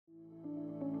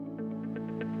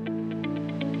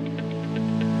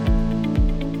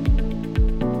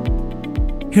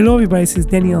Hello everybody, this is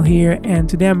Daniel here, and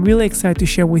today I'm really excited to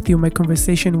share with you my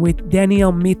conversation with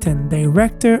Daniel Mitton,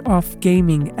 Director of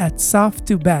Gaming at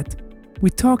Soft2Bet. We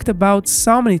talked about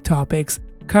so many topics,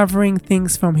 covering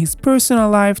things from his personal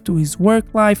life to his work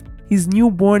life, his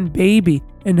newborn baby,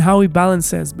 and how he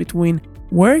balances between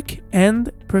work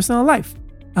and personal life.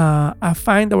 I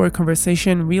find our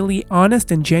conversation really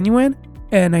honest and genuine,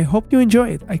 and I hope you enjoy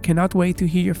it. I cannot wait to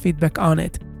hear your feedback on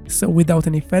it. So without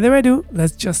any further ado,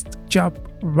 let's just jump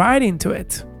right into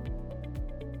it.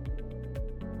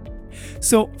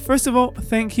 So first of all,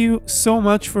 thank you so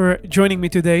much for joining me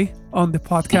today on the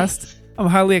podcast. I'm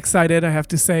highly excited, I have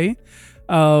to say.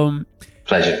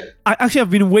 Pleasure. I've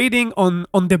been waiting on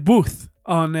the booth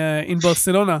in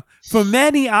Barcelona for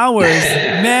many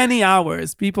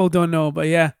hours. People don't know, but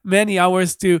yeah, many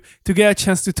hours to get a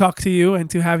chance to talk to you and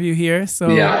to have you here. So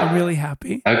yeah. I'm really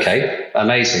happy. Okay,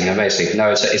 amazing. No,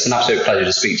 it's an absolute pleasure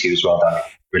to speak to you as well, Danny.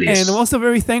 Really and is. I'm also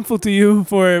very thankful to you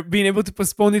for being able to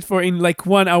postpone it for in like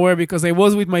 1 hour because I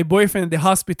was with my boyfriend at the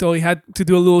hospital. He had to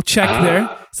do a little check there.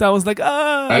 So I was like,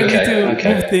 I need to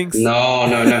move things. No.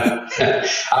 No,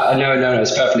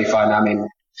 it's perfectly fine. I mean,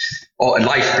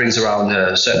 life brings around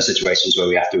certain situations where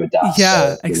we have to adapt.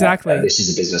 Yeah, so, exactly. This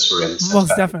is a business we're in. So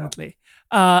most definitely.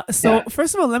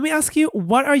 First of all, let me ask you,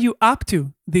 what are you up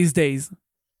to these days?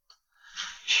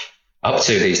 Up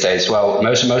to these days? Well,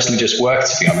 mostly just work,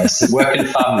 to be honest. Work and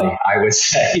family, I would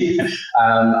say.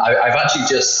 I've actually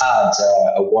just had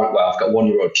I've got a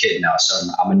 1-year-old kid now, so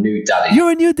I'm a new daddy.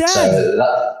 You're a new dad?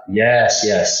 So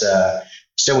yes.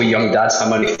 Still a young dad.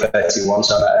 I'm only 31,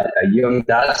 so I'm a young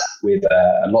dad with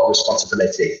a lot of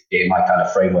responsibility in my kind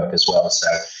of framework as well. So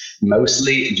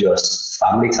mostly just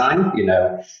family time,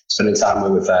 spending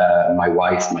time with my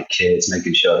wife, my kids,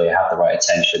 making sure they have the right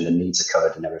attention, the needs are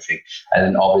covered and everything. And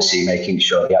then obviously making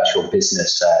sure the actual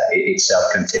business itself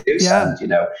continues. Yeah.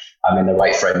 And, I'm in the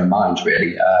right frame of mind,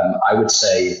 really. I would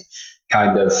say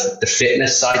kind of the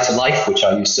fitness side to life, which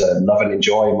I used to love and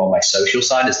enjoy more, my social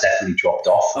side has definitely dropped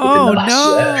off within the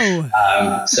last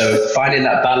year. So finding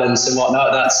that balance and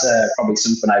whatnot, that's probably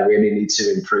something I really need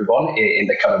to improve on in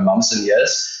the coming months and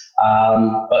years.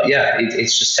 But yeah,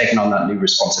 it's just taking on that new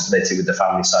responsibility with the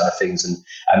family side of things and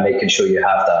making sure you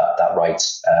have that right,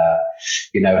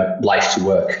 life to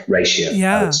work ratio.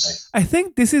 Yeah, I would say. I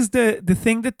think this is the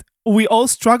thing that we all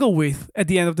struggle with at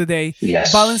the end of the day,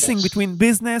 balancing between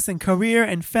business and career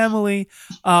and family.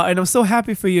 And I'm so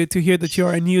happy for you to hear that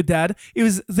you're a new dad.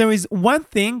 There is one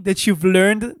thing that you've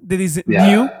learned that is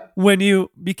new when you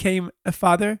became a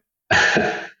father?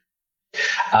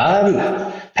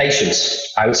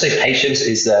 Patience. I would say patience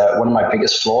is one of my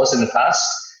biggest flaws in the past.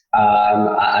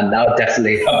 And now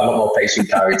definitely I'm a lot more patient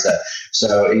character.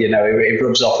 So, it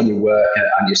rubs off on your work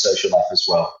and your social life as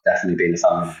well. Definitely being a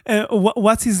family.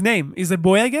 What's his name? Is it a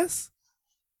boy, I guess?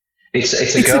 It's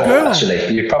a girl,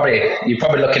 actually. You're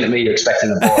probably looking at me, you're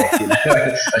expecting a boy,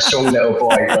 a strong little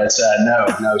boy, but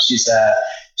no, she's a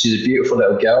beautiful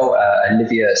little girl,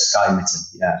 Olivia Sky Mitton.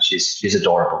 Yeah, she's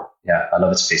adorable. Yeah, I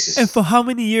love her to pieces. And for how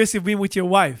many years have you been with your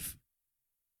wife?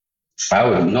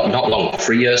 Oh, not long.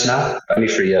 3 years now. Only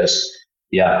 3 years.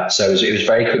 Yeah. So it was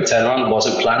very quick turnaround. It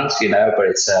wasn't planned, but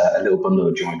it's a little bundle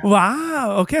of joy.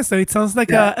 Wow. Okay. So it sounds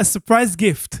like a surprise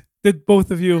gift that both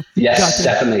of you got.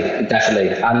 Definitely.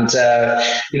 And,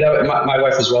 my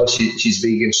wife as well, she's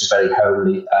vegan. She's very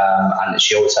homely. And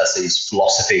she always has these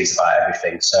philosophies about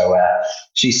everything. So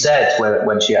she said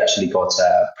when she actually got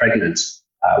pregnant,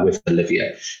 with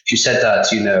Olivia, she said that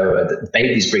the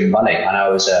babies bring money, and I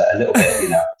was a little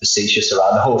bit facetious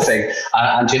around the whole thing.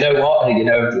 And you know what?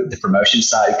 The promotion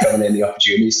started coming in, the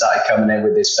opportunities started coming in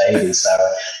with this baby. So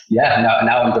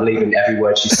now I'm believing every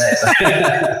word she says.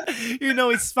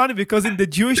 It's funny because in the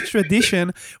Jewish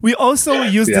tradition we also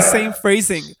use the same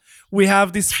phrasing. We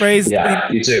have this phrase. Yeah,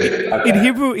 you do. Okay. In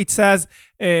Hebrew, it says,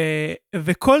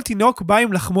 "V'kol tinok ba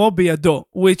im lachmo biyado,"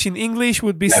 which in English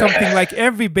would be something like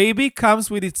every baby comes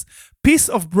with its piece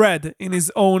of bread in his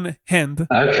own hand.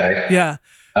 Okay. Yeah.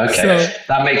 Okay. So,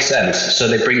 that makes sense. So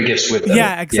they bring gifts with them.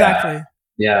 Yeah, exactly.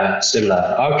 Yeah, similar.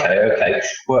 Okay.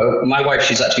 Well, my wife,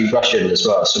 she's actually Russian as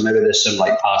well, so maybe there's some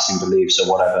passing beliefs or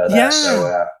whatever there. Yeah,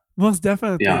 so, most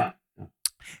definitely. Yeah.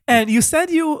 And you said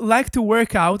you like to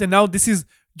work out, and now this is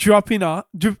dropping out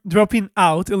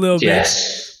a little bit.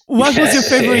 What was your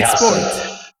favorite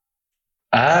sport?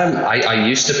 I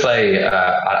used to play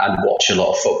and watch a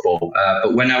lot of football,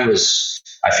 but when I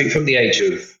think from the age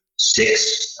of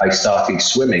 6, I started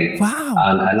swimming. Wow.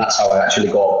 And that's how I actually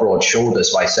got broad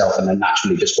shoulders myself, and then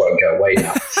naturally just won't go away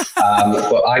now.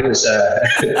 But I was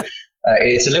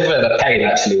it's a little bit of a pain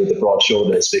actually with the broad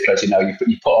shoulders because you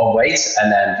put on weight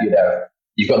and then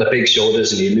you've got the big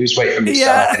shoulders and you lose weight from your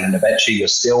stomach, and then eventually you're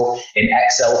still in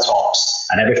XL tops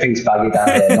and everything's baggy down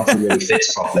here, nothing really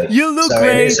fits properly. You look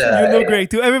great. You look great.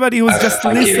 To everybody who's just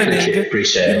listening, thank you.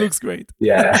 Appreciate it. It looks great.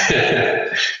 Yeah.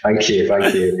 Thank you.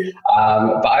 But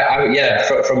yeah,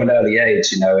 from an early age,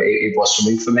 it was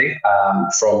swimming for me.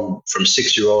 From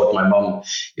 6-year-old, my mum,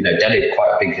 dedicated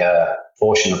quite a big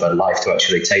portion of her life to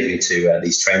actually take me to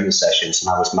these training sessions,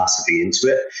 and I was massively into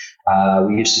it.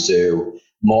 We used to do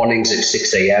mornings at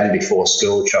 6 a.m. before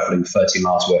school, traveling 30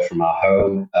 miles away from our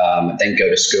home, then go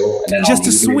to school, and then just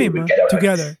to swim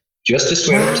together. Just to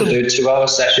swim, to do a 2-hour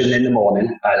session in the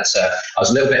morning. I was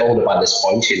a little bit older by this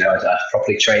point, I'd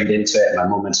properly trained into it. My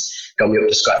mum had got me up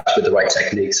to scratch with the right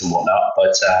techniques and whatnot.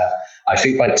 But I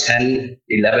think by 10,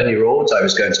 11-year-olds, I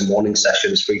was going to morning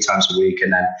sessions 3 times a week,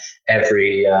 and then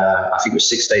every, I think it was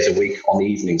 6 days a week on the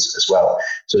evenings as well.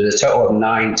 So there's a total of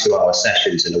 9 2-hour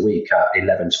sessions in a week at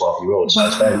 11, 12-year-olds. So I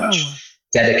was very much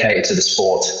dedicated to the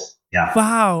sport. Yeah.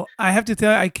 Wow. I have to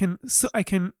tell you, I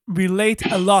can relate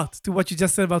a lot to what you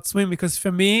just said about swimming, because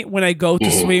for me, when I go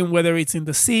to swim, whether it's in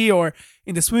the sea or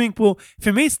in the swimming pool,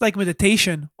 for me, it's like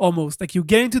meditation almost. Like you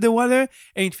get into the water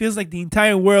and it feels like the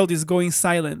entire world is going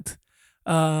silent.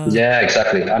 Yeah,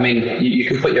 exactly. I mean, you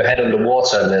can put your head under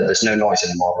water and there's no noise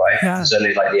anymore, right? Yeah. There's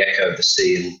only like the echo of the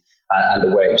sea and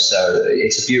the waves. So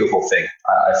it's a beautiful thing.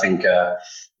 I think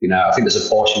there's a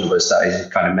portion of us that is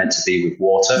kind of meant to be with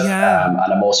water. Yeah. And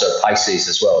I'm also a Pisces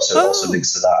as well, so it also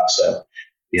links to that. So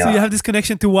yeah. So you have this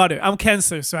connection to water. I'm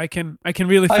Cancer, so I can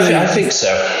really feel I think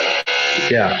so.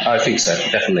 Yeah, I think so.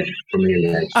 Definitely from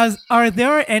the age. Are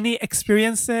there any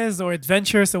experiences or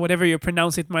adventures or whatever you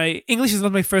pronounce it? My English is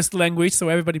not my first language, so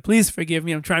everybody please forgive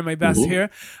me. I'm trying my best here.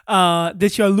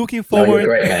 That you're looking forward. No, you're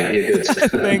great, man. You're good.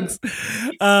 Thanks.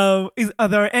 Are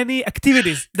there any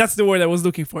activities? That's the word I was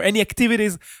looking for. Any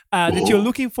activities that you're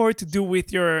looking forward to do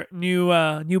with your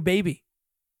new baby?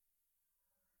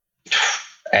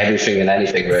 Everything and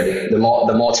anything, really. The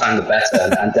more time, the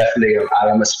better. And definitely, I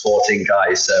am a sporting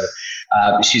guy, so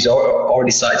she's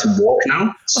already started to walk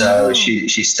now. So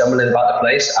she's stumbling about the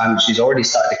place, and she's already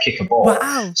started to kick a ball.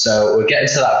 Wow. So we're getting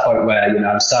to that point where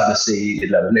I'm starting to see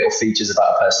little features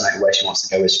about her personality, where she wants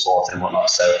to go with sport and whatnot.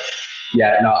 So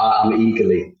yeah, no, I'm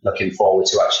eagerly looking forward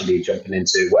to actually jumping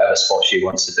into whatever sport she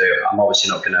wants to do. I'm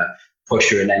obviously not going to push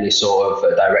her in any sort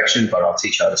of direction, but I'll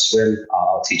teach her how to swim.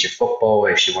 I'll teach her football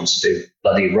if she wants to do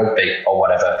bloody rugby or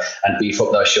whatever, and beef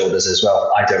up those shoulders as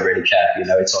well. I don't really care.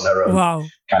 It's on her own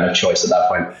kind of choice at that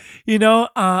point.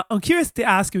 I'm curious to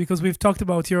ask you, because we've talked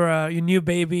about your new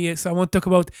baby, so I want to talk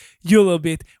about you a little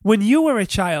bit. When you were a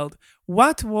child,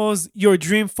 what was your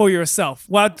dream for yourself?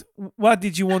 What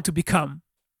did you want to become?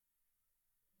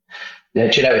 Yeah,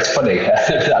 it's funny.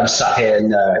 I'm sat here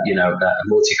in, a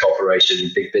multi-corporation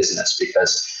big business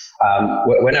because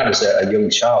when I was a young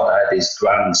child, I had these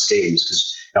grand schemes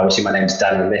because obviously my name's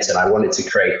Daniel Mitton. I wanted to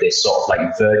create this sort of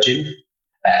like virgin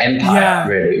empire,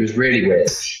 really. It was really weird.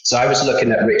 So I was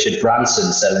looking at Richard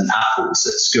Branson selling apples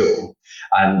at school.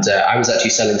 And I was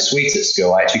actually selling sweets at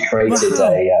school. I actually created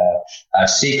a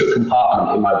secret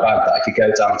compartment in my bag that I could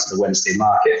go down to the Wednesday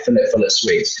market, fill it full of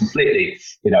sweets, completely,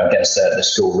 against the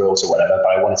school rules or whatever,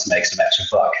 but I wanted to make some extra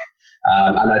buck.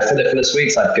 And I'd fill it full of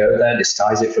sweets. I'd go there,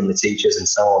 disguise it from the teachers and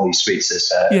sell all these sweets as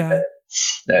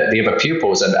the other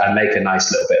pupils and make a nice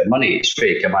little bit of money each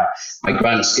week. And my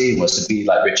grand scheme was to be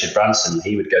like Richard Branson.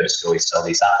 He would go to school, he'd sell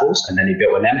these apples, and then he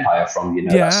built an empire from,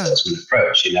 that salesman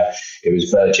approach. It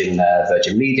was Virgin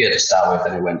Media to start with,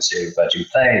 then it went to Virgin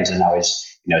Planes, and now it's,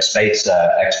 space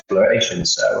exploration.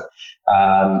 So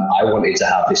I wanted to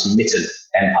have this Mitton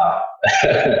empire,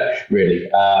 really.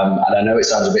 And I know it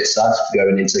sounds a bit sad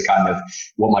going into kind of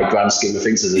what my grand scheme of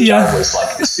things as a child was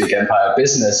like this big empire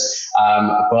business.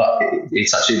 But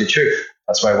it's actually the truth.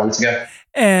 That's where I wanted to go.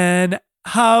 And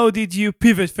how did you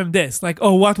pivot from this?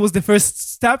 What was the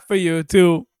first step for you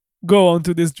to go on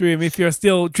to this dream if you're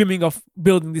still dreaming of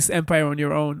building this empire on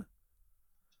your own?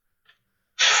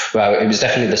 Well, it was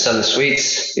definitely the selling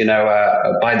sweets.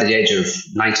 By the age of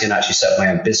 19, I actually set up my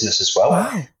own business as well.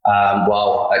 Wow.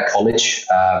 While at college,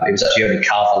 it was actually only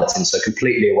car valeting, so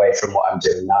completely away from what I'm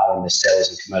doing now in the sales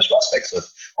and commercial aspects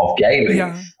of gaming.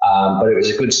 Yeah. But it was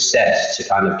a good step to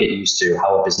kind of get used to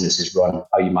how a business is run,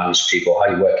 how you manage people,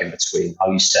 how you work in between,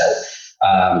 how you sell,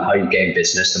 how you gain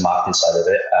business, the marketing side of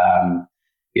it.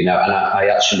 And I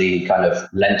actually kind of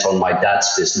lent on my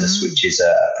dad's business, which is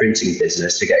a printing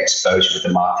business, to get exposure with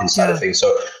the marketing side of things.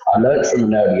 So I learned from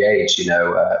an early age,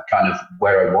 kind of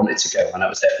where I wanted to go. And I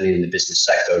was definitely in the business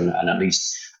sector and at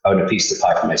least own a piece of the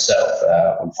pie for myself.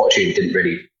 Unfortunately, it didn't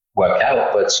really work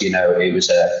out, but, it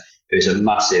was a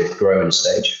massive growing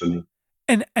stage for me.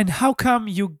 And how come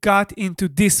you got into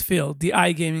this field, the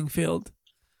iGaming field?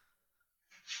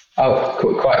 Oh,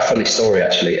 quite a funny story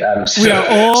actually. We are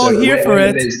all here for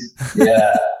when the it.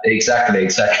 yeah, exactly.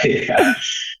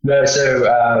 No, so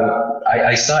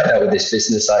I started out with this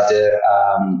business idea.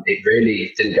 It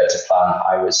really didn't go to plan.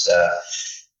 I was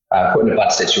put in a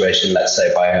bad situation, let's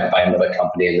say, by another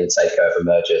company in the takeover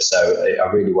merger. So I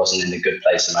really wasn't in a good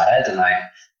place in my head, and I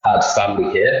had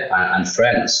family here and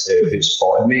friends who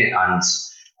supported me, and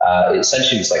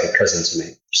essentially it's like a cousin to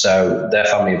me. So their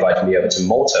family invited me over to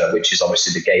Malta, which is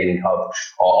obviously the gaming hub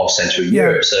of Central Yeah.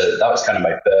 Europe. So that was kind of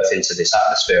my birth into this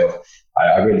atmosphere.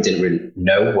 I really didn't really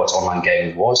know what online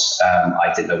gaming was.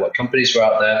 I didn't know what companies were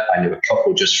out there. I knew a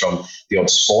couple just from the odd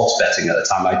sports betting at the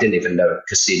time. I didn't even know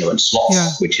casino and slots,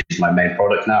 Yeah. which is my main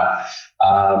product now.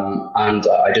 And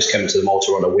I just came to the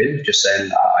Malta on a whim, just saying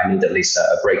I need at least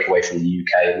a break away from the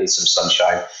UK. I need some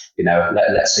sunshine.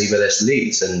 Let's see where this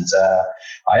leads. And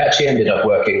I actually ended up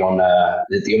working on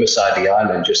the other side of the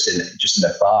island, just in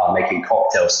a bar, making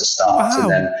cocktails to start. Wow.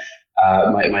 And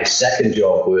then my second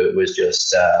job was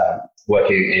just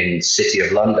working in City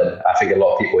of London. I think a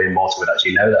lot of people in Malta would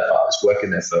actually know that, but I was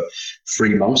working there for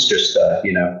 3 months, just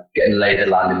getting laid the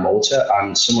land in Malta,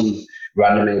 and someone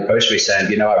randomly approached me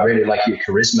saying, I really like your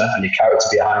charisma and your character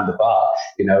behind the bar.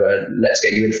 Let's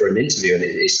get you in for an interview, and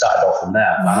it started off from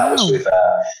there. Wow. And that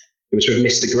was with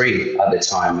Mr. Green at the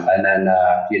time, and then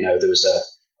there was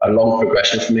a long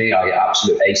progression for me. I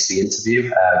absolutely aced the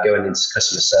interview, going into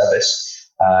customer service.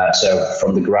 So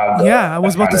from the ground up, I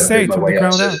was about to say, from the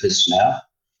ground up. Now.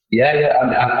 Yeah,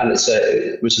 and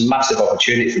it was a massive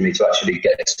opportunity for me to actually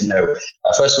get to know,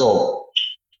 first of all,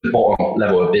 the bottom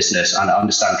level of business and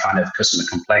understand kind of customer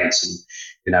complaints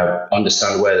and,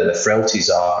 understand where the frailties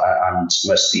are and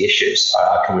most of the issues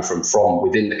are coming from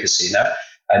within the casino,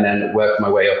 and then work my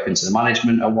way up into the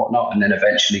management and whatnot, and then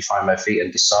eventually find my feet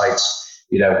and decide,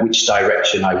 which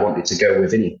direction I wanted to go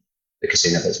within the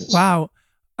casino business. Wow.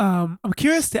 I'm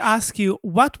curious to ask you,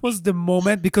 what was the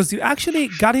moment, because you actually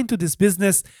got into this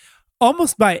business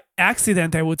almost by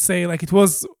accident, I would say, like it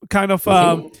was kind of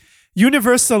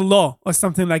universal law or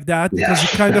something like that, because you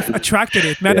kind of attracted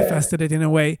it, manifested it in a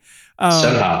way.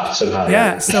 Somehow.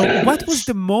 Yeah. So what was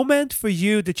the moment for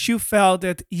you that you felt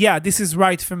that, this is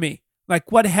right for me?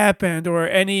 Like what happened, or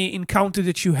any encounter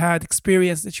that you had,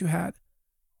 experience that you had?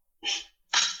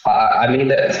 I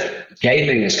mean,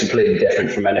 gaming is completely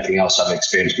different from anything else I've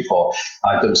experienced before.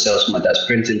 I've done sales for my dad's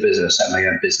printing business, at my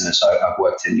own business. I've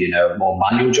worked in, more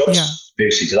manual jobs,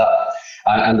 previously to that.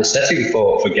 And the setting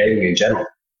for gaming in general,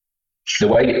 the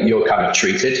way you're kind of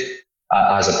treated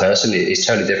as a person is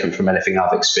totally different from anything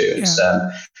I've experienced.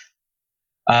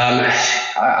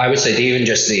 I would say even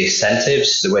just the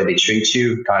incentives, the way they treat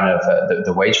you, kind of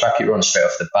the wage bracket runs straight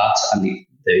off the bat, and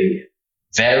the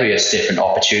various different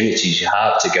opportunities you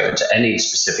have to go into any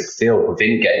specific field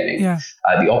within gaming.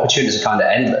 The opportunities are kind of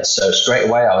endless. So straight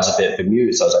away, I was a bit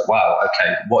bemused. I was like, wow,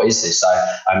 okay, what is this?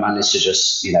 I managed to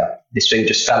just, this thing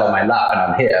just fell on my lap and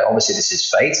I'm here. Obviously, this is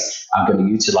fate. I'm going to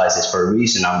utilize this for a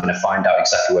reason. I'm going to find out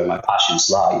exactly where my passions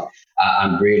lie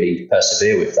and really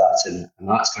persevere with that. And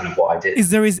that's kind of what I did. Is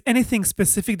there anything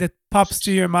specific that pops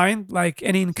to your mind, like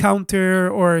any encounter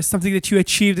or something that you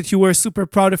achieved that you were super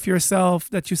proud of yourself,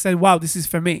 that you said, wow, this is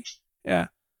for me? Yeah.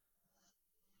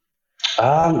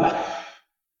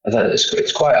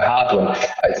 It's quite a hard one.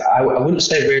 I wouldn't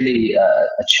say really a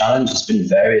challenge. There's been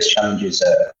various challenges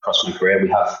across my career. We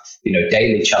have,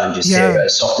 daily challenges here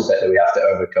at SoftBet that we have to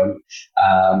overcome.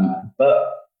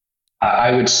 But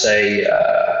I would say,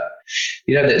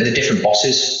 the different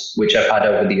bosses which I've had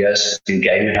over the years in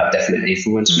gaming have definitely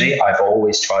influenced me. I've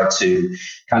always tried to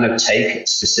kind of take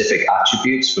specific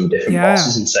attributes from different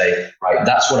bosses and say, right,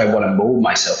 that's what I want to mold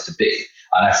myself to be.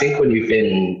 And I think when you've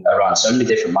been around so many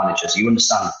different managers, you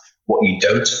understand what you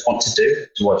don't want to do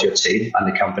towards your team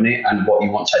and the company and what you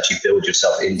want to actually build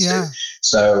yourself into.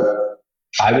 So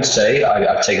I would say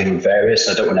I've taken from various.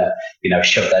 I don't want to,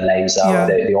 shove their names out.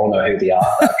 They all know who they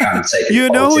are. I've kind of taken you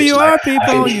know who you are,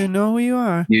 people. You know who you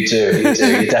are. You do.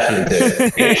 You definitely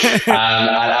do.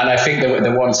 And I think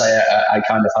the ones I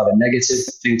kind of have a negative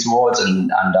thing towards, and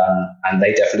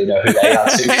they definitely know who they are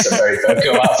too, because I'm very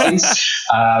vocal about things.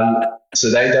 So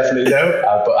they definitely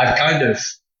know. But I've kind of,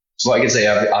 so what I can say,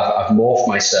 I've morphed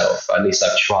myself. At least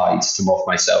I've tried to morph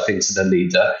myself into the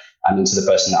leader and into the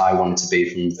person that I wanted to be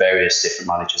from various different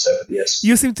managers over the years.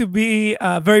 You seem to be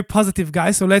a very positive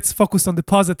guy, so let's focus on the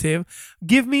positive.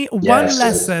 Give me one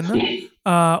lesson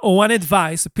or one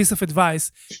advice, a piece of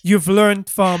advice you've learned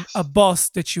from a boss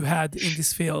that you had in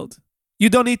this field.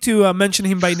 You don't need to mention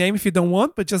him by name if you don't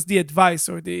want, but just the advice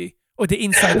or the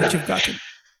insight that you've gotten.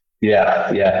 Yeah.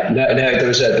 No,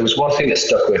 there was one thing that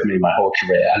stuck with me my whole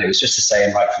career, and it was just the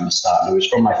same right from the start. And it was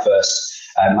from my first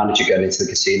manager going into the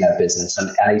casino business,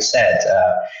 and he said,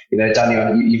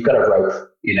 Daniel, you've got a rope.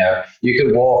 You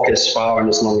can walk as far and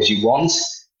as long as you want.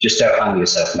 Just don't hang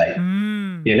yourself, mate.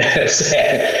 Mm.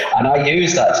 And I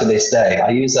use that to this day.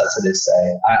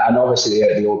 And obviously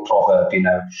the old proverb,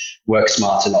 work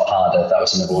smarter, not harder. That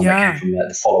was another one that came from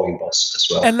the following boss as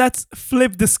well. And let's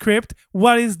flip the script.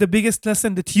 What is the biggest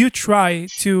lesson that you try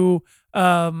to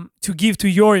give to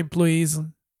your employees,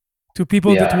 to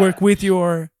people that work with you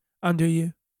or under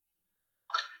you?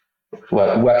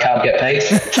 Well, work hard, get paid.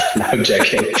 No, I'm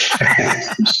joking.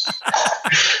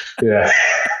 Yeah.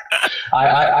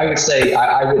 I would say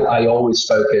I always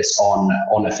focus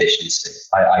on efficiency.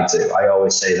 I do. I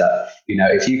always say that,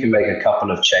 if you can make a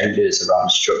couple of changes around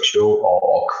structural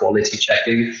or quality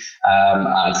checking,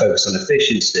 and focus on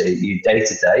efficiency, you day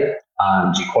to day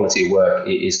and your quality of work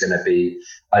is going to be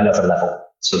another level.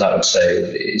 So that would say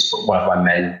is one of my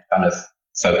main kind of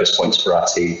focus points for our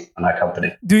team and our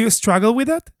company. Do you struggle with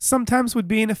that sometimes with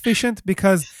being efficient?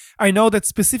 Because I know that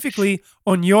specifically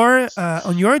on your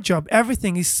job,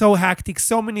 everything is so hectic.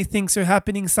 So many things are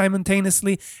happening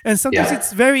simultaneously, and sometimes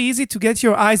it's very easy to get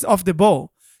your eyes off the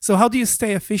ball. So how do you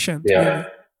stay efficient? Yeah. Really?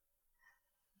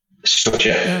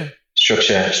 Structure.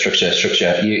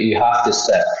 You have to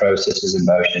set processes in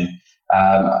motion.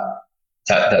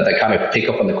 That kind of pick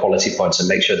up on the quality points and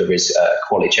make sure there is a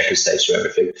quality checker stage to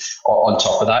everything. On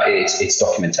top of that, it's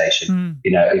documentation.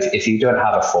 If you don't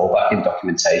have a fallback in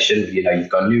documentation, you've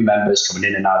got new members coming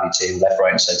in and out of your team, left,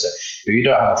 right, and centre. If you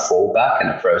don't have a fallback and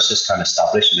a process kind of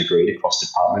established and agreed across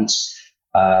departments,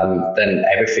 then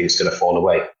everything's going to fall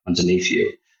away underneath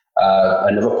you.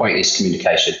 Another point is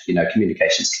communication.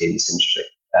 Communication is key in this industry.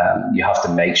 You have to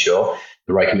make sure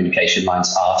the right communication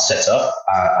lines are set up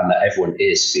and that everyone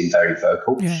is being very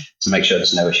vocal to make sure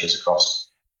there's no issues across.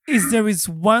 There is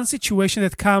one situation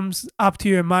that comes up to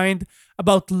your mind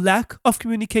about lack of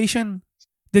communication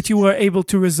that you were able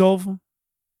to resolve?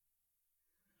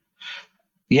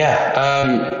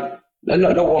 Yeah.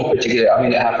 Not one particular. I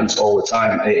mean, it happens all the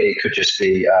time. It could just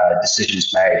be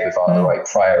decisions made without the right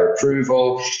prior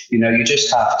approval. You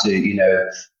just have to,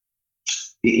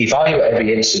 evaluate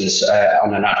every instance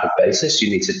on an ad hoc basis. You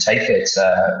need to take it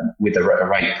with the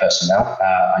right personnel,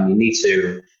 and you need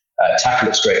to tackle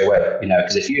it straight away.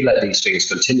 Because if you let these things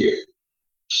continue,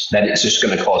 then it's just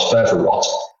going to cause further rot,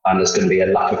 and there's going to be a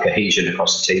lack of cohesion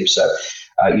across the team. So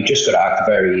you just got to act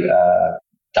very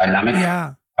dynamic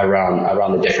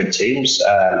around the different teams,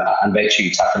 and make sure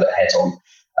you tackle it head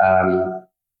on.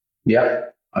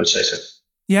 I would say so.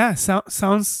 Yeah,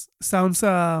 sounds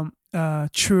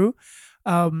true.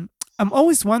 I'm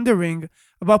always wondering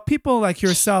about people like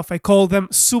yourself. I call them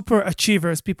super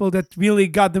achievers, people that really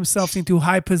got themselves into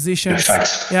high positions.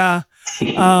 Yeah.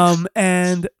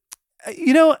 And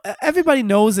everybody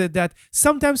knows it, that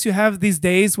sometimes you have these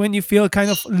days when you feel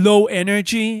kind of low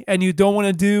energy and you don't want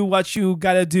to do what you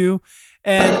gotta do.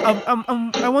 And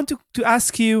I want to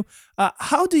ask you,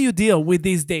 how do you deal with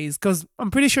these days? Because I'm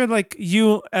pretty sure, like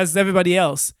you, as everybody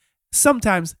else,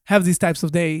 sometimes have these types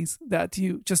of days that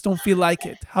you just don't feel like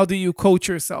it. How do you coach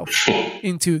yourself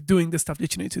into doing the stuff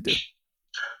that you need to do?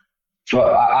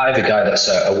 Well, I have a guy that's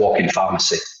a walking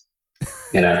pharmacy.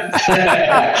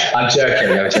 I'm joking.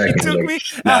 It took me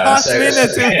a hot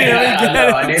minute to really get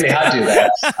it. I nearly had you there.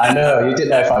 I know, you didn't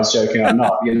know if I was joking or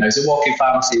not. He's a walking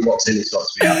pharmacy, walks in, he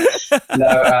sorts me out.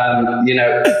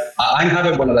 I'm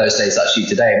having one of those days actually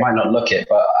today. It might not look it,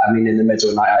 but I mean, in the middle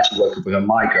of the night, I actually woke up with a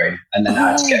migraine, and then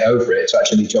I had to get over it to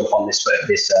actually jump on this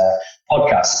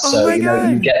podcast. So,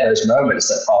 you get those moments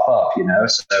that pop up,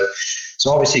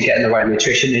 So obviously getting the right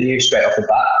nutrition in you straight off the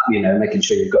bat, making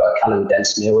sure you've got a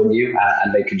calorie-dense meal in you,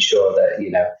 and making sure that,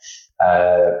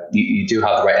 you do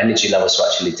have the right energy levels to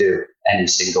actually do any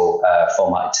single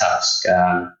formatted task.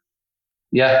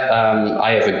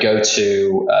 I have a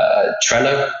go-to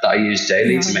Trello that I use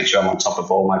daily to make sure I'm on top of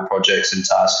all my projects and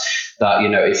tasks. That,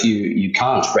 if you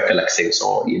can't recollect things,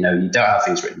 or, you don't have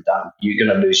things written down, you're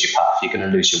going to lose your path, you're going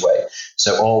to lose your way.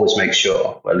 So always make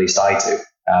sure, or at least I do,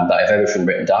 that I have everything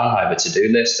written down. I have a to-do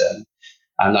list,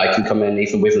 and I can come in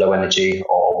even with low energy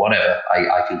or whatever,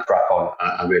 I can crack on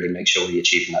and really make sure we're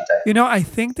achieving that day. I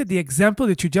think that the example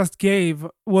that you just gave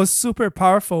was super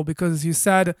powerful, because you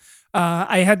said,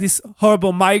 I had this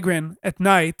horrible migraine at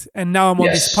night, and now I'm on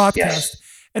this podcast.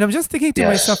 And I'm just thinking to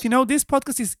myself, Yes. this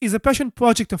podcast is a passion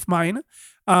project of mine.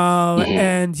 Hmm.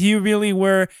 And you really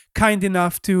were kind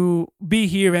enough to be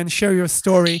here and share your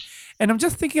story. And I'm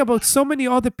just thinking about so many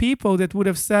other people that would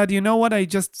have said, you know what, I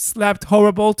just slept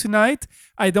horrible tonight.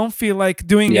 I don't feel like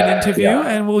doing an Yeah. interview,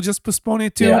 and Yeah. we'll just postpone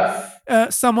it to Yeah.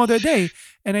 some other day.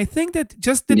 And I think that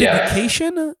just the Yeah.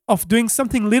 dedication of doing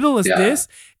something little as Yeah. this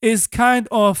is kind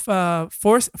of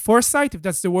foresight, if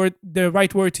that's the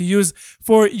right word to use,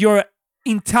 for your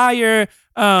entire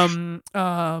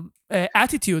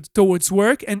attitude towards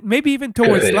work and maybe even Could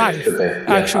towards be. Could life. be. Yeah.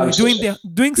 Actually, Absolutely.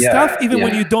 doing stuff Yeah. even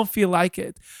when you Yeah. don't feel like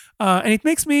it, and it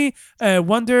makes me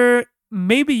wonder.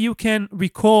 Maybe you can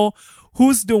recall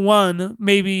who's the one,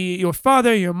 maybe your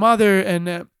father, your mother, and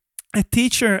a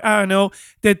teacher, I don't know,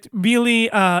 that really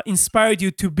inspired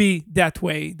you to be that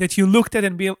way, that you looked at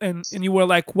and you were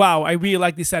like, wow, I really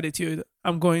like this attitude.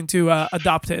 I'm going to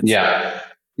adopt it. Yeah,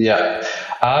 yeah.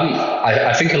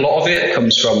 I think a lot of it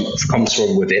comes from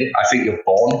within. I think you're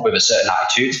born with a certain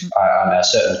attitude Mhm. and a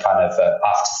certain kind of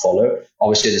path to follow.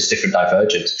 Obviously, there's different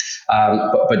divergence,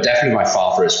 but definitely my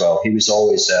father as well. He was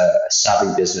always a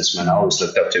savvy businessman. I Mhm. always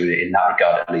looked up to him in that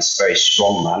regard. At least, very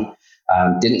strong man.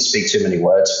 Didn't speak too many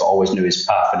words, but always knew his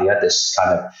path, and he had this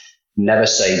kind of never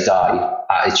say die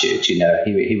attitude.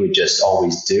 He would just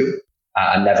always do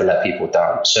and never let people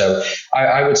down. So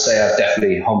I would say I've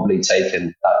definitely humbly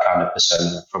taken that kind of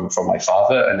persona from my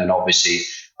father, and then obviously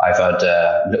I've had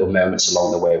little moments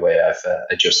along the way where I've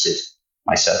adjusted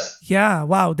myself. Yeah,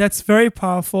 wow, that's very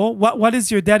powerful. What is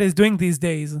your dad is doing these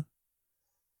days?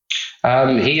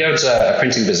 He owns a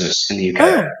printing business in the UK,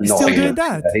 Oh, he's North still doing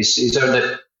England. that. He's owned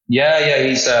it. Yeah, yeah.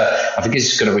 He's. I think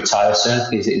he's going to retire soon.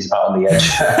 He's about on the edge,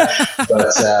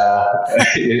 but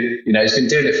he's been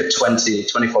doing it for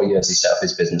 24 years. He set up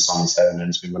his business on his own and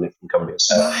has been running it from company.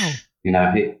 So, Wow.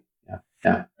 yeah,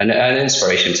 yeah, and an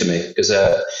inspiration to me because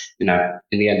in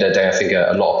the end of the day, I think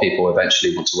a lot of people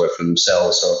eventually want to work for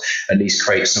themselves or at least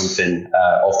create something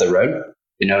of their own.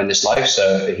 In this life.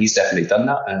 So he's definitely done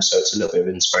that, and so it's a little bit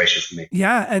of inspiration for me.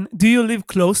 Yeah, and do you live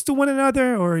close to one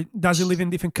another, or does he live in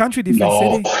different country, different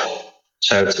No, city?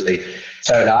 totally.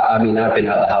 So I mean, I've been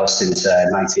at the house since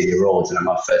 19-year-old, and I'm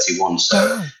at 31.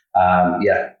 So Wow.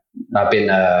 yeah, I've been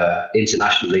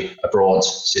internationally abroad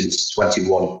since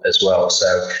 21 as well. So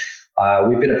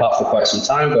we've been apart for quite some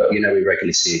time, but we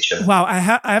regularly see each other. Wow, I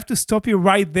have to stop you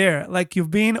right there. Like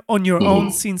you've been on your own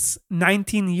Mhm. since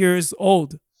 19 years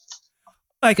old.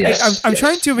 Like Yes, I'm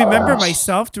trying yes. to remember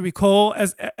myself to recall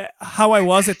as how I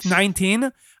was at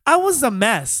 19. I was a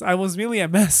mess. I was really a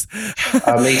mess.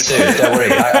 Me too. Don't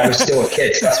worry. I was still a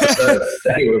kid. That's for sure.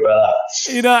 Don't worry about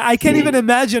I that. can't even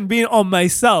imagine being on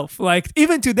myself. Like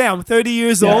even today, I'm 30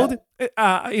 years Yeah. old.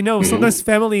 Sometimes Hmm.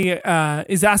 family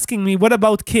is asking me, "What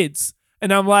about kids?"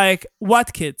 And I'm like,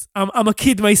 "What kids? I'm a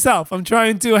kid myself. I'm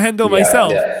trying to handle Yeah.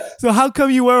 myself. Yeah. So how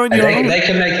come you were on And your they own?"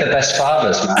 can make the best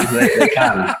fathers, man. They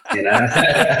can.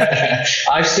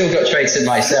 I've still got traits in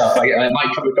myself. I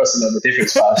might come across a little bit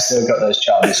different, but I've still got those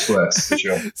childish quirks for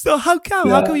sure. So how come?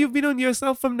 How come Yeah. you've been on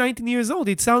yourself from 19 years old?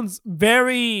 It sounds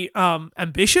very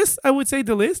ambitious. I would say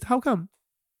the list. How come?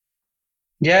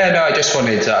 Yeah, no,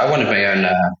 I wanted my own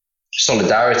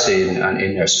solidarity and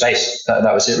in space.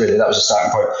 That was it, really. That was a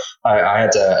starting point. I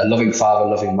had a loving father,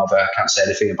 loving mother. I can't say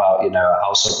anything about, a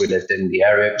household we lived in the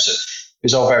area. It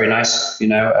was all very nice, had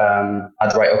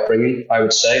the right upbringing, I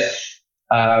would say.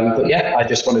 But yeah, I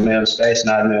just wanted my own space and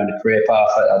I had my own career path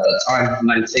at that time,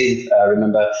 19. I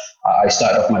remember I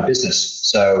started off my business.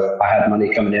 So I had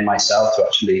money coming in myself to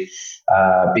actually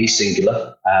be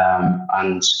singular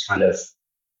and kind of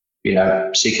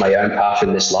seek my own path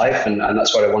in this life, and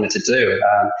that's what I wanted to do.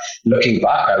 Looking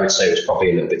back, I would say it was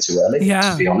probably a little bit too early, to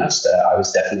Yeah. be honest. I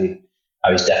was definitely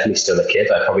still a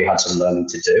kid. I probably had some learning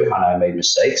to do, and I made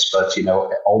mistakes. But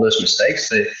all those mistakes,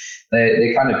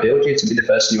 they kind of build you to be the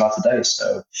person you are today.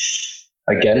 So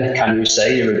again, can you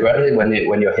say you regret it when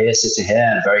you're here, sitting here,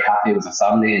 and very happy with a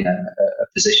family and a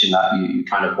position that you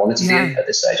kind of wanted to be Yeah. in at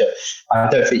this stage? I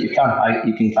don't think you can.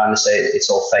 You can kind of say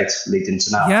it's all fate leading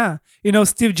to now. Yeah.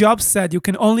 Steve Jobs said you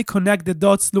can only connect the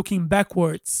dots looking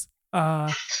backwards. So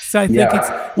I think it's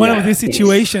Yeah, one of yeah, these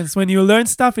situations when you learn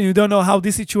stuff and you don't know how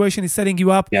this situation is setting you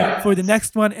up yeah. for the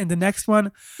next one and the next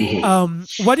one.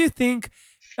 Mhm. What do you think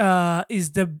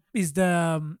is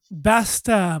the best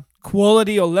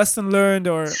quality or lesson learned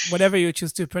or whatever you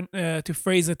choose to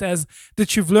phrase it as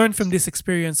that you've learned from this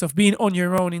experience of being on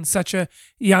your own in such a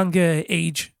young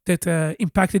age that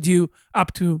impacted you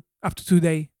up to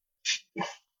today?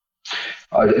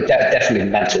 Definitely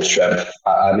mental strength.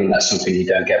 I mean, that's something you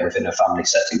don't get within a family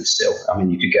setting still. I mean,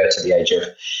 you could go to the age of,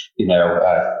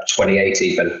 28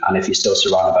 even, and if you're still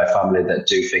surrounded by family that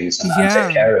do things and take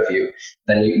Yeah. care of you,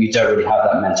 then you don't really have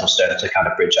that mental strength to kind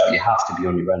of bridge out. You have to be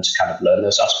on your own to kind of learn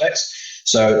those aspects.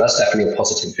 So that's definitely a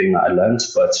positive thing that I learned,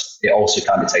 but it also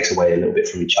kind of takes away a little bit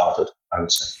from your childhood, I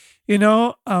would say. You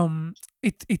know,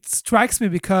 it strikes me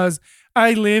because I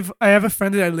have a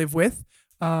friend that I live with.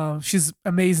 She's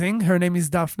amazing. Her name is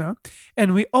Daphna,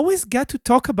 and we always get to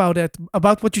talk about it,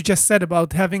 about what you just said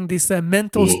about having this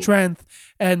mental Mm-hmm. strength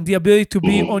and the ability to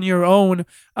be Mm-hmm. on your own.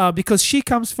 Because she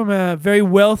comes from a very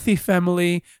wealthy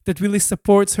family that really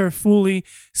supports her fully,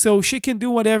 so she can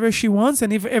do whatever she wants,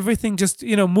 and if everything just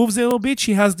moves a little bit,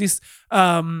 she has this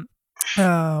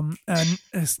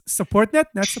support net,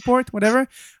 not support, whatever.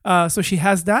 So she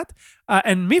has that.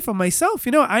 And me, for myself,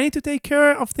 I need to take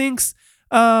care of things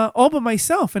all by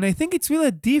myself. And I think it's really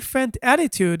a different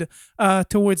attitude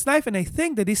towards life. And I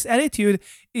think that this attitude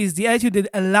is the attitude that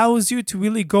allows you to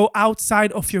really go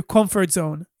outside of your comfort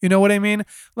zone. You know what I mean?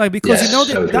 Like, because you know Yes,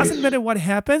 that it totally. doesn't matter what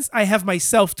happens, I have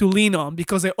myself to lean on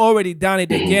because I already done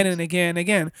it again Mm-hmm. and again and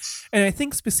again. And I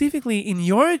think specifically in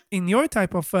your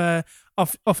type of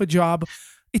a job,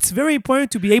 it's very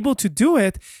important to be able to do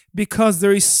it because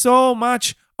there is so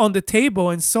much on the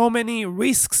table and so many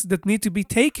risks that need to be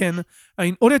taken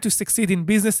in order to succeed in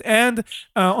business and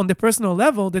on the personal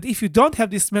level, that if you don't have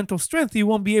this mental strength, you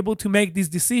won't be able to make these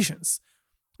decisions.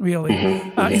 Really,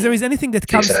 Mm-hmm. is there Mm-hmm. is anything that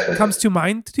Exactly. comes to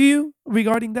mind to you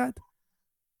regarding that?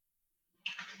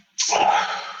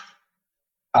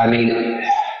 I mean,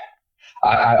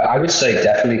 I would say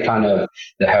definitely kind of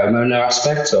the homeowner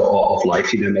aspect of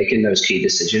life, making those key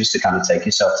decisions to kind of take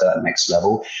yourself to that next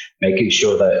level, making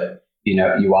sure that,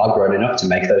 you are grown enough to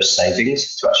make those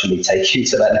savings to actually take you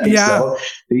to that next Yeah, level.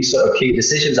 These sort of key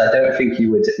decisions, I don't think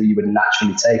you would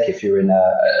naturally take if you're in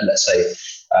let's say,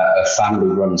 a family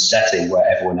run setting where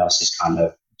everyone else is kind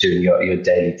of doing your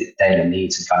daily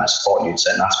needs and kind of supporting you in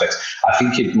certain aspects. I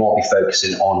think you'd more be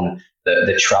focusing on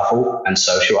the travel and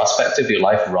social aspect of your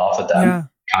life rather than yeah.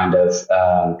 kind of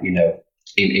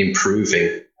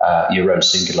improving your own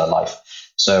singular life.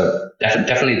 So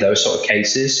definitely those sort of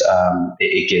cases,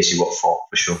 it gears you up for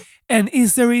sure. And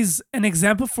is an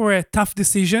example for a tough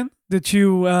decision that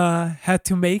you had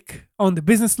to make on the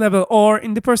business level or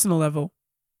in the personal level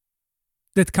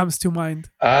that comes to mind?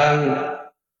 Um,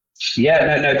 Yeah,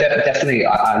 no, no, definitely.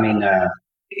 I mean,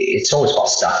 it's always about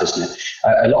staff, isn't it?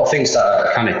 A lot of things that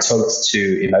are kind of tugged to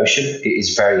emotion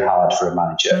is very hard for a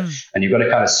manager, Mm, and you've got to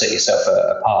kind of set yourself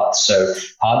apart. So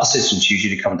hard decisions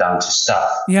usually come down to staff.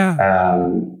 yeah,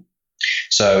 Um,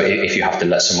 so if you have to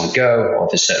let someone go, or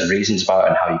there's certain reasons about it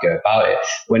and how you go about it,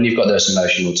 when you've got those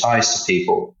emotional ties to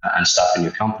people and staff in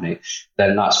your company,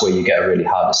 then that's where you get a really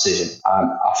hard decision.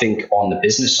 I think on the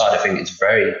business side, I think it's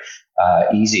very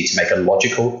easy to make a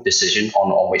logical decision on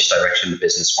which direction the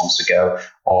business wants to go,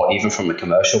 or even from a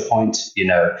commercial point,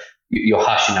 you're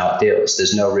hashing out deals.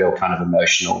 There's no real kind of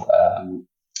emotional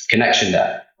connection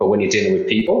there. But when you're dealing with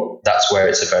people, that's where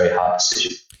it's a very hard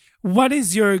decision. what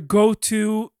is your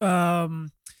go-to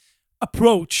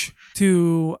approach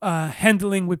to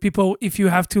handling with people if you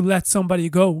have to let somebody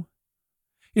go?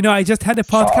 I just had a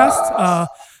podcast. Uh,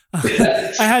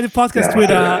 I had a podcast with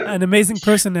yeah. an amazing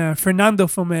person, Fernando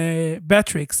from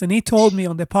Beatrix, and he told me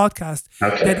on the podcast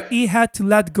that Okay. he had to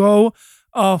let go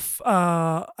of,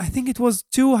 I think it was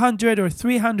 200 or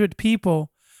 300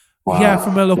 people, yeah,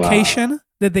 from a Wow. Wow. location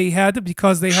that they had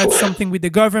because they had something with the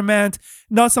government,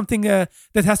 not something that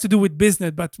has to do with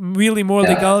business, but really more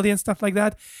Yeah. legality and stuff like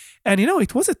that. And,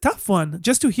 it was a tough one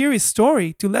just to hear his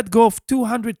story, to let go of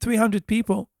 200, 300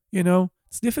 people.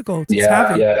 It's difficult, it's Yeah.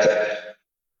 heavy. Yeah.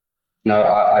 No,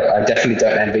 I definitely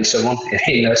don't envy someone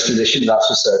in those positions. That's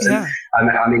for certain. Yeah,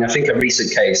 I mean, I think a recent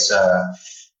case,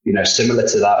 similar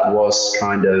to that was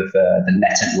kind of the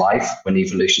Net Life when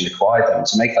Evolution acquired them.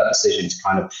 To make that decision to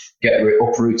kind of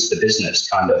uproot the business,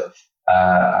 kind of,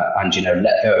 and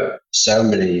let go so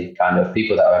many kind of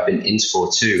people that have been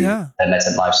integral to yeah, the Net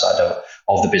Life side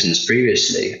of the business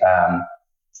previously.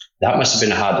 That must have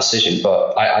been a hard decision,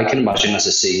 but I can imagine as a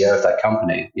CEO of that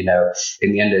company, in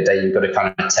the end of the day, you've got to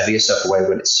kind of tether yourself away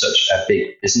when it's such a big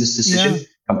business decision yeah,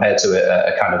 compared to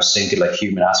a kind of singular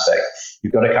human aspect.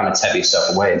 You've got to kind of tether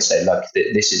yourself away and say, look,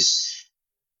 this is,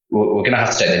 we're going to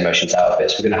have to take the emotions out of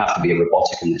this. We're going to have to be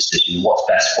robotic in this decision. What's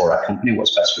best for our company?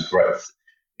 What's best for growth?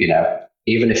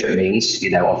 Even if it means,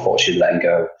 unfortunately letting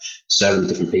go so many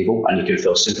different people, and you can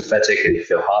feel sympathetic and you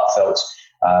feel heartfelt.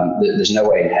 There's no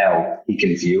way in hell he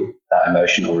can view that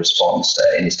emotional response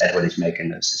in his head when he's making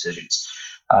those decisions.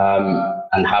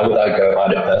 And how would I go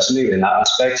about it personally in that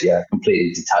aspect? Yeah,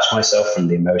 completely detach myself from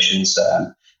the emotions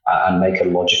and make a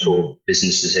logical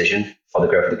business decision for the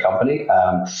growth of the company.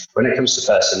 When it comes to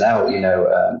personnel,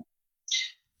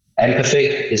 empathy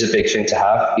is a big thing to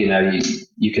have.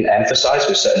 You can emphasize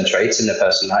with certain traits in the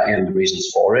personality and the reasons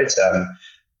for it,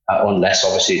 unless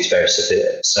obviously it's very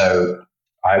severe. So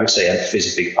I would say empathy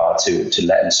is a big part to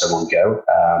letting someone go,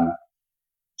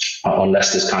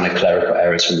 unless there's kind of clerical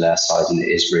errors from their side and it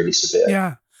is really severe.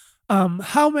 Yeah.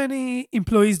 How many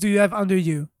employees do you have under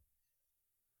you?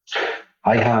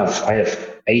 I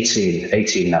have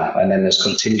 18 now, and then there's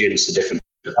contingents to different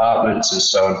departments and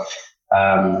so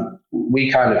on.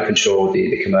 We kind of control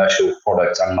the commercial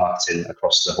product and marketing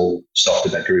across the whole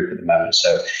software group at the moment.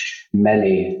 So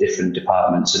many different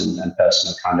departments and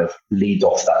personnel kind of lead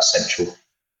off that central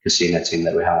casino team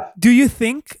that we have. Do you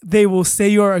think they will say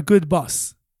you're a good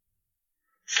boss?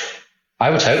 I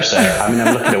would hope so. I mean,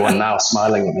 I'm looking at one now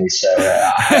smiling at me, so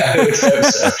I would hope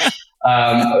so.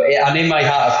 And in my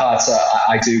heart of hearts,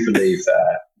 I do believe,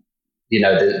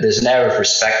 there's an air of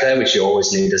respect there, which you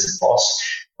always need as a boss,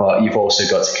 but you've also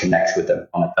got to connect with them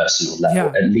on a personal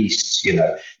level, at least,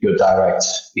 your direct,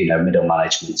 middle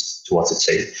management towards a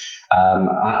team.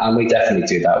 And we definitely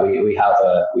do that. We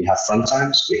have fun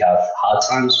times, we have hard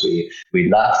times, we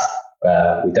laugh.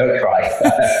 We don't cry.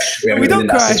 We don't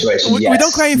cry. We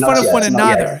don't cry in front of one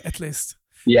another, at least.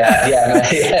 Yeah.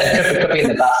 Could be in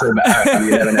the bathroom at home.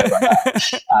 You never know about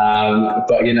that.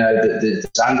 But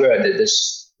the anger,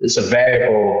 there's a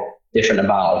variable, different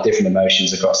amount of different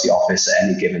emotions across the office at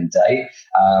any given day.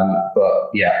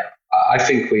 But yeah, I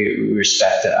think we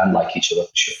respect it and like each other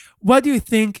for sure. What do you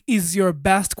think is your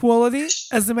best quality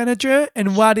as a manager,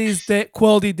 and what is the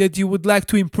quality that you would like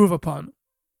to improve upon?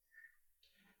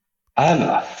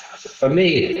 For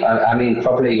me, I mean,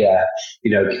 probably,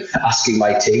 asking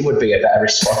my team would be a better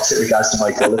response in regards to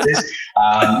my qualities.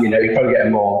 You probably get a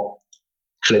more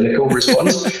clinical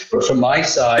response. But from my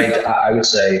side, I would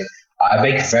say I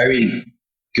make very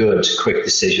good, quick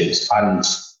decisions. And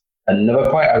another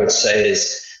point I would say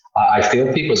is I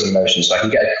feel people's emotions. So I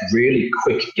can get a really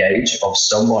quick gauge of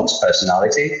someone's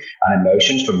personality and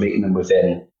emotions from meeting them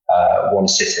within one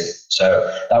sitting.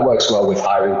 So that works well with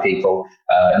hiring people,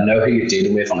 know who you're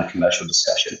dealing with on a commercial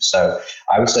discussion. So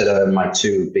I would say that are my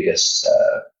two biggest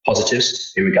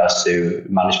positives in regards to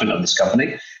management of this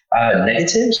company.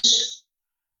 Negatives,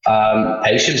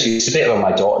 patience. It's a bit of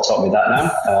my daughter taught me that now.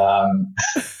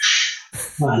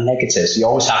 Negatives. You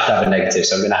always have to have a negative,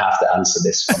 so I'm going to have to answer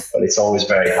this one, but it's always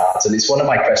very hard. And it's one of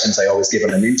my questions I always give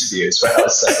on an interview as well.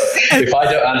 So if I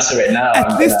don't answer it now,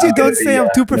 at least you don't say I'm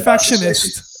too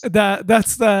perfectionist.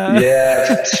 That's the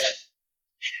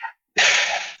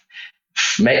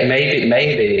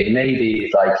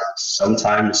maybe like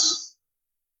sometimes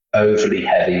overly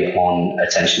heavy on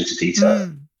attention to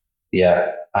detail.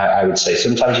 Yeah, I would say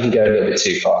sometimes you can go a little bit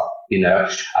too far,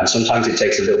 and sometimes it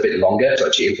takes a little bit longer to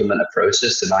actually implement a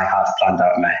process than I have planned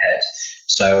out in my head.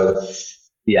 So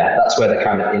yeah, that's where the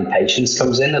kind of impatience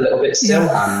comes in a little bit still,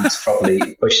 and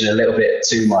probably pushing a little bit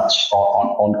too much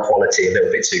on quality, a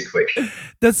little bit too quick.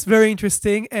 That's very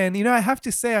interesting. And, I have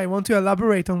to say, I want to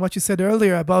elaborate on what you said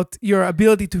earlier about your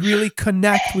ability to really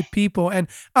connect with people. And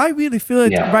I really feel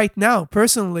it right now,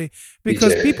 personally,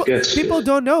 because people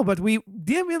don't know, but we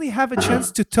didn't really have a chance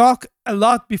to talk a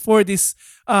lot before this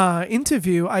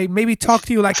interview. I maybe talked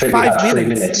to you like 5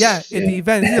 minutes. At the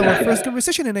event. This is our first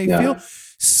conversation, and I feel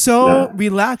so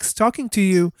relaxed talking to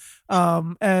you,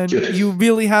 and you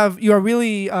are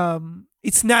really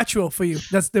it's natural for you.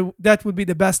 That would be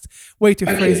the best way to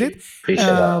phrase it.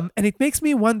 And it makes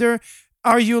me wonder,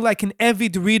 are you like an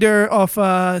avid reader of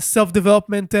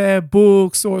self-development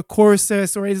books or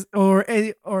courses,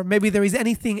 or maybe there is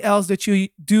anything else that you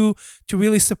do to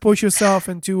really support yourself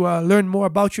and to learn more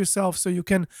about yourself so you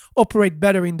can operate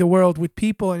better in the world with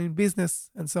people and in business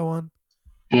and so on?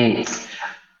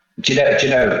 Do you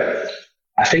know,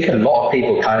 I think a lot of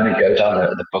people kind of go down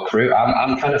the book route.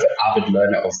 I'm kind of an avid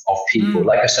learner of people.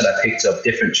 Like I said, I picked up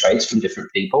different traits from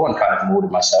different people and kind of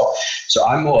molded myself. So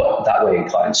I'm more that way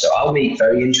inclined. So I'll meet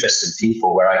very interested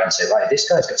people where I can say, right, this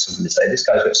guy's got something to say. This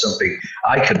guy's got something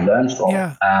I can learn from.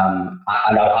 And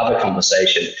I'll have a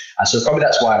conversation. And so probably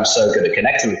that's why I'm so good at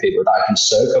connecting with people, that I can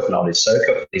soak up knowledge, soak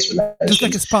up these relations. Just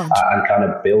like a sponge. And kind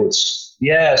of build...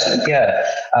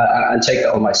 and take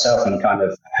that on myself and kind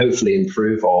of hopefully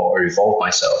improve or evolve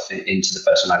myself into the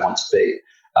person I want to be.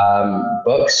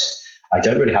 Books, I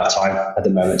don't really have time at the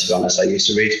moment, to be honest. I used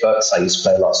to read books, I used to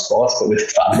play a lot of sports, but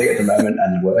with family at the moment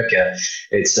and work,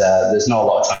 there's not a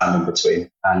lot of time in between.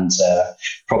 And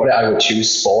probably I would choose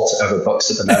sport over books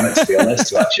at the moment, to be honest,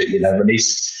 to actually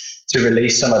release to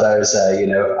release some of those,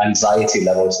 anxiety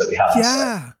levels that we have.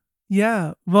 So.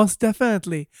 Yeah, most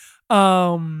definitely.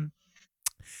 Um,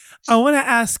 I want to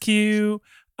ask you,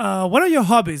 what are your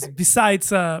hobbies besides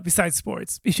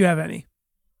sports, if you have any?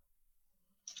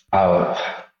 Oh,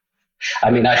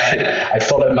 I mean, I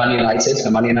follow Man United,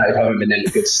 and Man United haven't been in a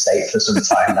good state for some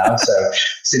time now. So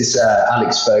since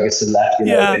Alex Ferguson left,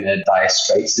 Yeah, in a dire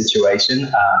straight situation.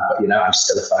 But I'm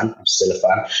still a fan. I'm still a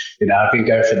fan. I've been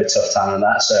going through the tough time on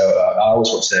that. So I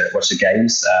always watch the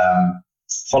games.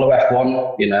 Follow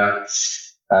F1.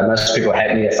 Most people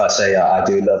hate me if I say I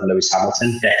do love Lewis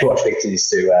Hamilton. Everyone thinks he's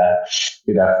too,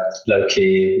 low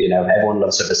key. Everyone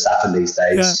loves Verstappen these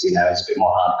yeah, days. It's a bit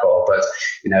more hardcore, but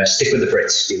stick with the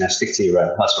Brits. Stick to your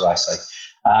own. That's what I say.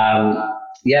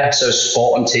 So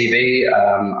sport on TV.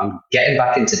 I'm getting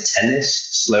back into tennis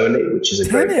slowly, which is a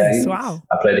great tennis. game. Wow.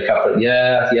 I played a couple.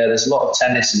 Yeah. There's a lot of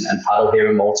tennis and paddle here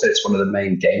in Malta. It's one of the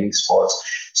main gaming sports.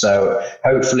 So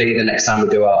hopefully the next time we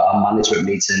do our management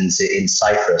meetings in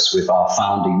Cyprus with our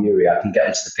founder Yuri, I can get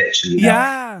into the pitch and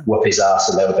Yeah. whoop his ass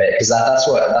a little bit, because that's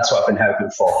what I've been hoping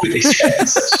for with these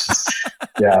games.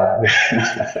 Yeah.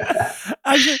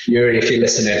 Actually, Yuri, if you're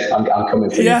listening, I'm coming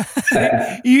for yeah,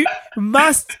 you. you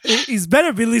must. Is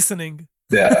better be listening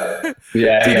Yeah. to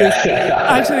this. Yeah.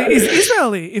 Actually, is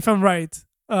Israeli, if I'm right.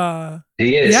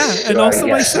 He is. Yeah, and Right. also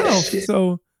Yes. myself. Yes.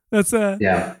 So that's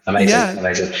Yeah, amazing, yeah.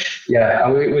 amazing. Yeah,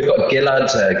 and we've got Gilad.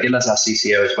 Gilad's our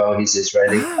CCO as well. He's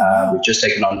Israeli. Wow. We've just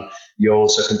taken on Yoel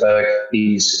Zuckerberg.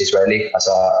 He's Israeli as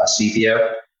our CPO.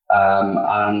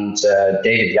 And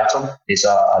David Yatom is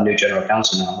our new general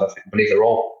counsel now. I believe they're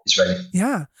all Israeli.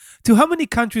 Yeah. To how many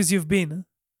countries you've been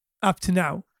up to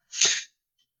now?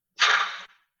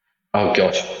 Oh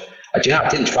gosh, I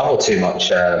didn't travel too much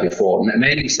before.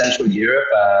 Mainly Central Europe.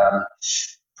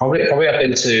 Probably I've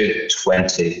been to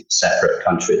 20 separate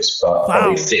countries, but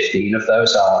probably Wow. 15 of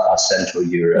those are Central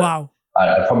Europe. Wow.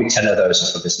 Probably 10 of those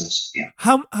are for business. Yeah.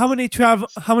 How many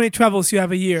travels you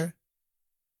have a year?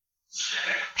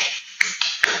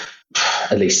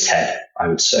 At least 10, I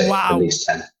would say. At Wow. least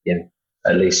 10. Yeah.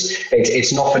 At least.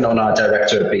 It's nothing on our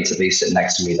director of B2B sitting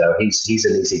next to me though. He's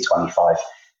an easy 25.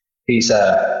 He's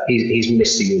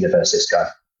Mr. Universe, this guy.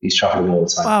 He's traveling all the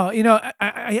time. Wow.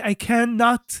 I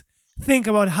cannot think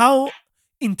about how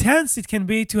intense it can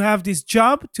be to have this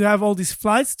job, to have all these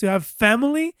flights, to have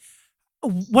family.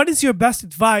 What is your best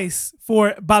advice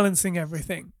for balancing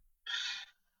everything?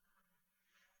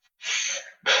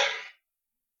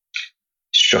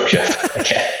 Structure.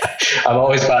 Okay. I'm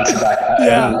always bouncing back.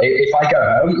 Yeah. If I go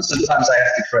home, sometimes I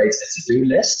have to create a to-do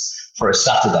list for a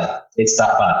Saturday. It's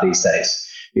that bad these days,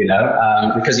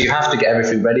 because you have to get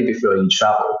everything ready before you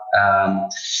travel.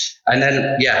 And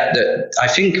then, I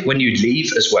think when you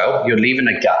leave as well, you're leaving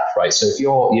a gap, right? So if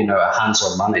you're, a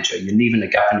hands-on manager, you're leaving a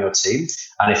gap in your team.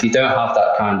 And if you don't have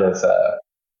that kind of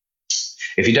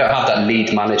if you don't have that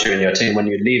lead manager in your team, when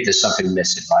you leave, there's something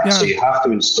missing, right? Yeah. So you have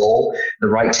to install the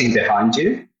right team behind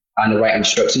you and the right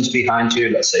instructions behind you.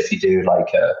 Let's say if you do like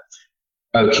a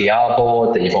OKR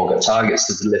board, that you've all got targets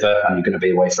to deliver and you're going to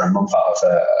be away for a month out of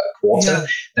a quarter,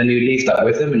 then you leave that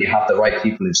with them and you have the right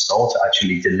people installed to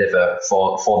actually deliver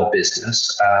for the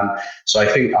business. So I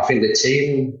think the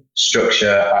team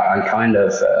structure and kind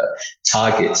of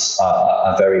targets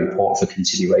are very important for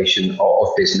continuation of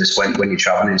business when you're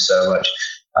traveling so much.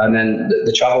 And then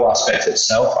the travel aspect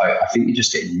itself, I think you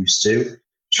just get used to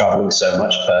traveling so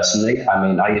much personally. I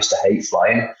mean, I used to hate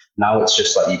flying. Now it's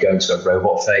just like you go into a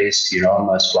robot phase, on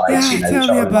those flights, Yeah, you're tell me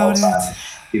traveling all about the time. it.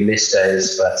 You miss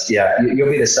days, but you'll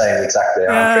be the same exactly.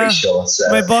 I'm pretty sure. So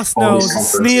my boss all these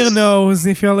knows. Sneer conferences. knows.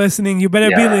 If you're listening, you better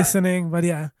be Yeah. listening. But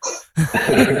yeah.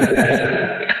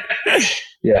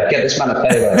 Yeah, get this man a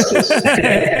pay rise, please.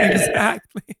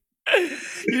 Exactly.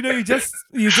 You just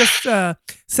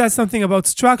said something about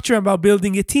structure, about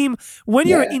building a team. When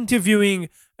you're Yeah. interviewing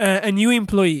a new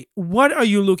employee, what are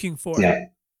you looking for Yeah.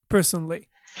 personally?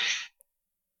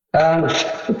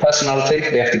 The personality,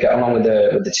 they have to get along with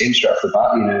the team straight off the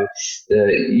bat.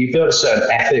 You build a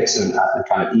certain ethics and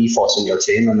kind of ethos in your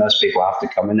team, and those people have to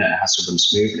come in and it has to run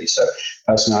smoothly. So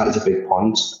personality is a big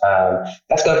point.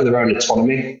 They have to have their own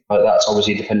autonomy, but that's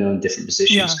obviously depending on different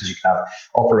positions, because you can have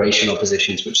operational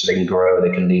positions which they can grow,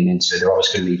 they can lean into. They're always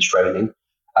going to need training.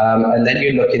 And then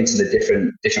you look into the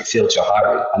different fields you're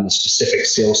hiring and the specific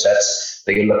skill sets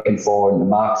that you're looking for in the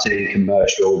marketing,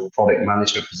 commercial, product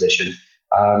management position.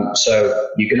 So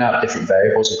you're going to have different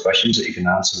variables and questions that you can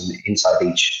answer inside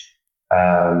each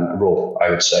role, I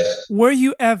would say. Were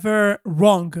you ever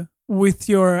wrong with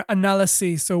your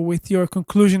analysis or with your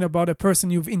conclusion about a person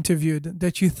you've interviewed,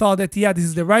 that you thought that, this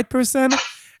is the right person,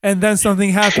 and then something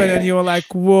happened and you were like,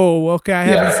 whoa, okay, I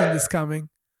haven't seen this coming?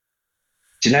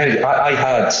 Do you know,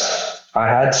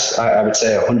 I would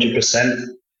say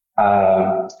 100%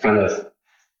 kind of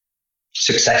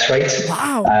success rate.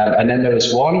 Wow. And then there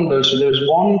was one,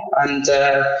 and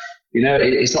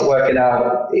it's not working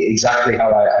out exactly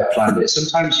how I planned it.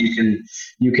 Sometimes you can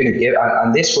give,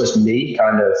 and this was me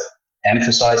kind of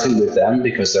emphasizing with them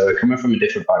because they were coming from a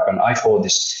different background. I thought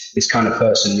this kind of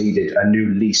person needed a new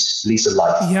lease of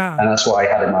life, Yeah. and that's what I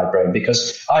had in my brain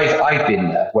because I've been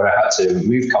there where I had to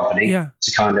move company Yeah.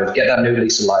 to kind of get that new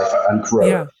lease of life and grow.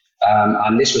 Yeah.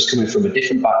 And this was coming from a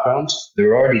different background. They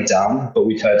were already down, but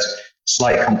we'd heard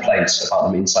slight complaints about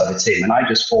them inside the team. And I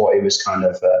just thought it was kind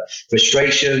of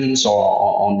frustrations or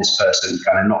on this person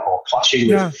kind of not or clashing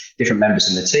Yeah. with different members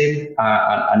in the team.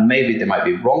 And maybe they might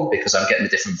be wrong because I'm getting a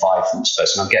different vibe from this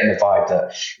person. I'm getting the vibe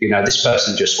that, this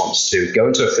person just wants to go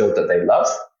into a field that they love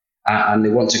and they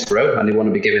want to grow and they want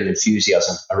to be given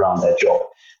enthusiasm around their job.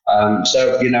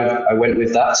 So, I went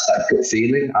with that gut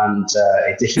feeling, and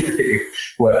it didn't really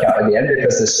work out in the end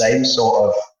because the same sort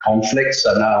of conflicts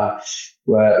are now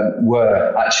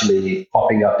were actually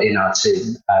popping up in our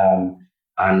team.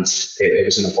 And it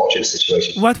was an unfortunate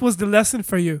situation. What was the lesson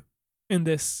for you in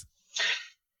this?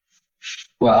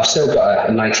 Well, I've still got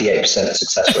a 98%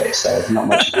 success rate, so not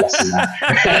much of a lesson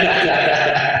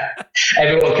there.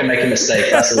 Everyone can make a mistake.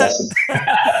 That's a lesson.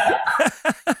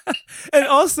 And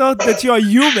also that you are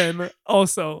human.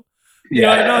 Also,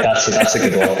 yeah, that's a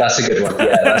good one. That's a good one.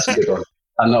 Yeah, that's a good one.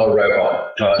 I'm not a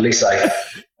robot, or at least I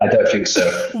don't think so.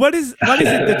 What is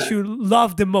it that you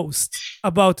love the most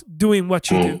about doing what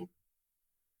you do?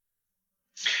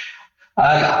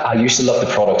 I used to love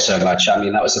the product so much. I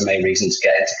mean, that was the main reason to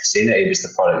get into casino. It was the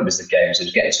product, it was the games, it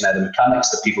was getting to know the mechanics,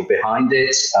 the people behind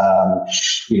it,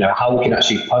 how we can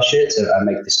actually push it and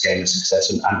make this game a success,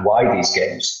 and why these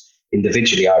games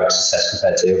individually are a success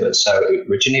compared to others. So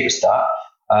originally it was that.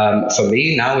 For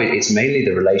me now, it's mainly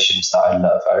the relations that I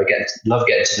love. Love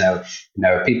getting to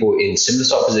know people in similar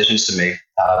sort of positions to me,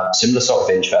 similar sort of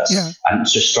interests, and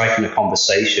just striking a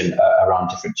conversation around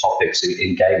different topics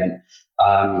in gaming.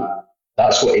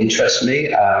 That's what interests me.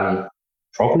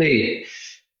 Probably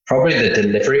the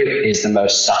delivery is the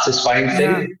most satisfying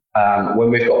thing. When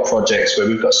we've got projects, when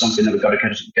we've got something that we've got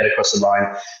to get across the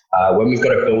line, when we've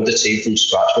got to build a team from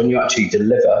scratch, when you actually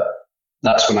deliver,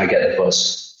 that's when I get the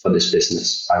buzz for this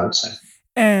business, I would say.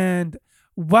 And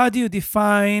what do you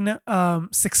define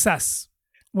success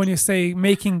when you say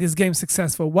making this game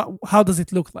successful? How does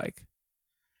it look like?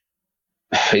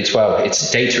 It's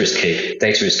data is key.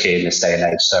 Data is key in this day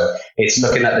and age. So it's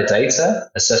looking at the data,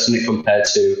 assessing it compared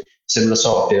to similar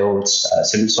sort of builds,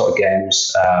 similar sort of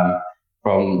games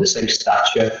from the same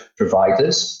stature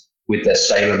providers with the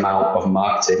same amount of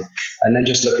marketing, and then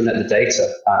just looking at the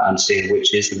data and seeing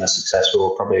which is the most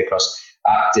successful, probably across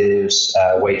actives,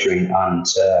 wagering, and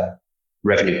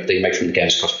revenue that you make from the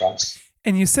games across brands.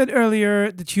 And you said earlier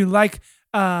that you like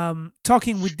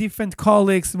talking with different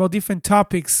colleagues about different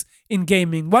topics in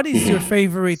gaming. What is your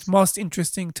favorite, most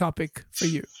interesting topic for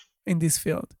you in this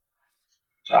field?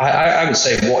 I would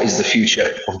say, what is the future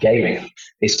of gaming?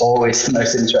 It's always the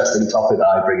most interesting topic that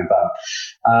I bring about.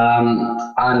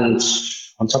 And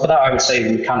on top of that, I would say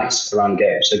the mechanics around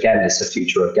games. So again, it's the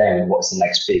future of gaming. What's the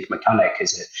next big mechanic?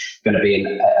 Is it going to be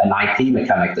an IP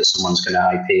mechanic that someone's going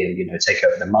to IP and take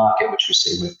over the market, which we've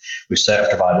seen with certain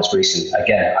providers recently?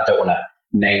 Again, I don't want to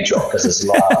name drop because there's a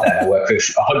lot out there. I work with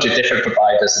 100 different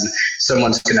providers, and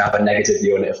someone's going to have a negative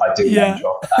view on it if I do name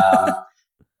drop.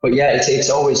 But yeah, it's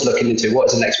always looking into what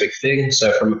is the next big thing.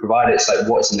 So from a provider, it's like,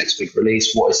 what is the next big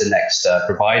release? What is the next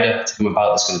provider to come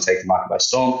about that's going to take the market by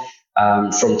storm?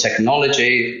 From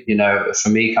technology, for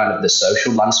me, kind of the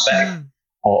social landscape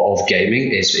of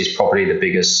gaming is probably the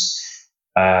biggest,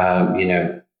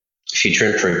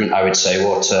 future improvement. I would say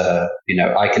what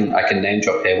I can name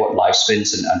drop here what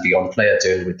Livespins and Beyond Play are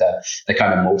doing with the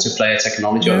kind of multiplayer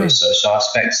technology on these social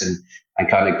aspects, and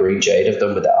kind of Green Jade have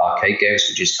done with their arcade games,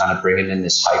 which is kind of bringing in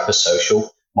this hyper social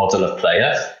model of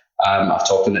player. I've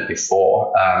talked on it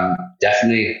before.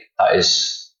 Definitely, that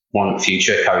is one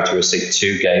future characteristic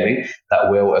to gaming that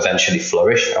will eventually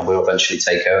flourish and will eventually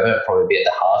take over, probably be at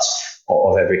the heart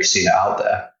of every casino out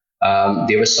there.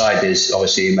 The other side is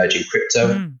obviously emerging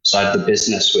crypto side of the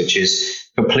business, which is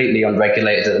completely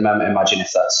unregulated at the moment. Imagine if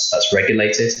that's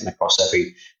regulated, and across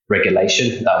every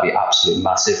regulation, that would be absolutely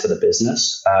massive for the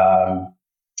business.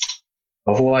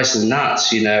 Otherwise than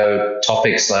that,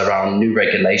 topics around new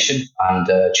regulation and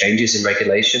changes in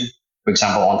regulation. For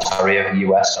example, Ontario,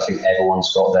 US, I think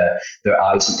everyone's got their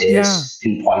eyes and ears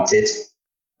pinpointed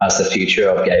as the future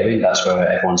of gaming. That's where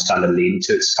everyone's kind of leaning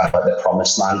to. It's kind of like the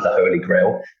promised land, the holy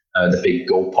grail, the big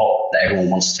gold pot that everyone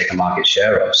wants to take a market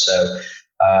share of. So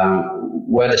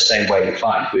we're the same way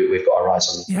inclined. We've got our eyes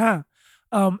on the. Yeah.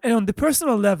 And on the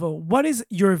personal level, what is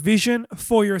your vision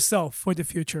for yourself for the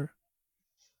future?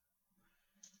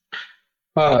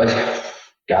 Oh,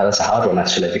 yeah, that's a hard one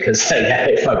actually, because yeah,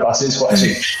 if my boss is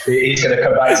watching, he's going to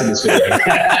come back to this video.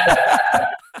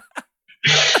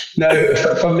 No,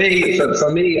 for me,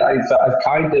 I've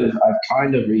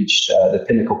kind of reached the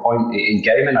pinnacle point in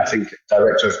gaming. I think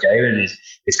director of gaming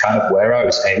is kind of where I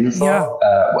was aiming Yeah.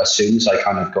 for. As soon as I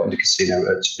kind of got into casino,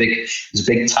 it's a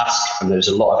big task, and there's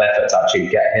a lot of effort to actually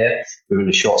get here within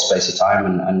a short space of time.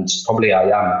 And probably I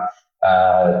am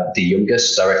the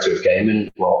youngest director of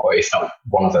gaming, or if not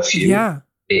one of a few. Yeah.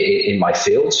 In my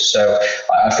field, so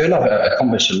I feel I've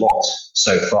accomplished a lot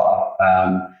so far.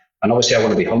 And obviously, I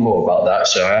want to be humble about that.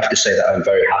 So I have to say that I'm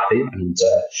very happy, and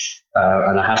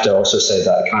I have to also say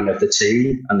that kind of the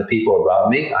team and the people around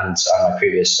me and my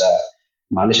previous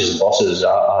managers and bosses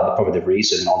are probably the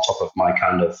reason, on top of my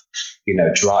kind of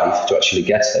drive to actually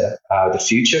get here. The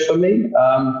future for me,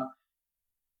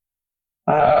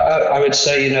 I would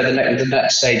say the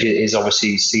next stage is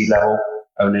obviously C-level,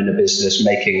 owning a business,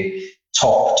 making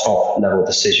top level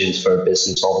decisions for a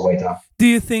business all the way down. Do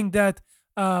you think that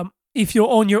if you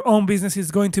own your own business,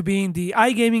 is going to be in the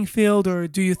iGaming field, or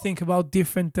do you think about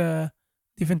different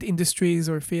industries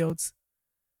or fields?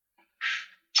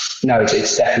 No,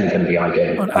 it's definitely going to be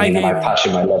iGaming. On I mean, my iGaming.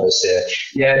 passion, my love is here.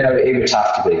 Yeah, no, it would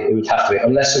have to be. It would have to be.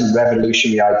 Unless some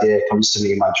revolutionary idea comes to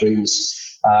me in my dreams,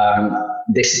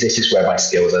 this is where my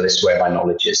skills are. This is where my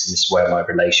knowledge is, and this is where my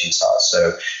relations are.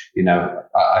 So,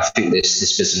 I think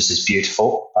this business is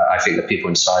beautiful. I think the people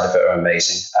inside of it are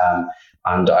amazing,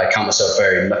 and I count myself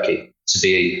very lucky to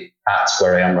be at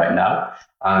where I am right now.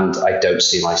 And I don't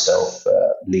see myself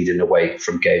leading away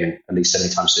from gaming, at least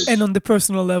anytime soon. And on the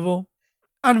personal level,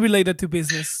 unrelated to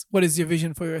business, what is your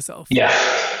vision for yourself? Yeah.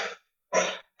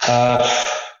 Uh,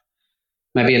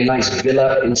 Maybe a nice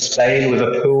villa in Spain with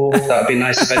a pool. That would be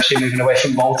nice eventually, moving away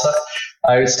from Malta,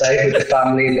 I would say, with the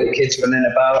family and the kids running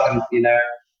about, and,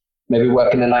 maybe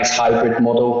working a nice hybrid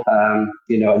model, and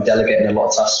delegating a lot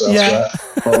of tasks elsewhere.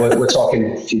 But we're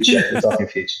talking future. We're talking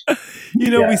future.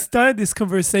 We started this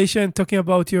conversation talking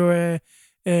about your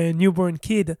newborn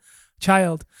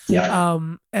child. Yeah.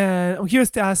 And I'm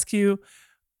curious to ask you,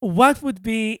 what would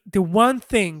be the one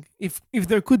thing, if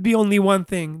there could be only one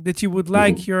thing that you would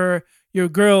like your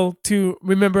girl to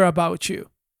remember about you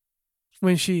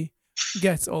when she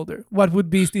gets older? What would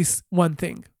be this one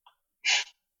thing?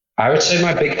 I would say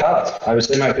my big heart. I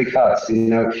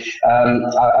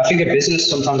think in business,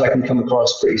 sometimes I can come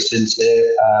across pretty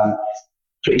sincere,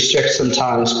 pretty strict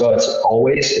sometimes, but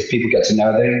always, if people get to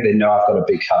know me, they know I've got a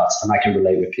big heart and I can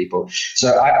relate with people. So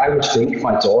I would think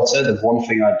my daughter, the one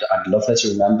thing I'd love her to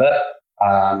remember,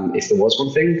 if there was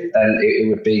one thing, then it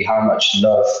would be how much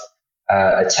love,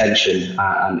 attention,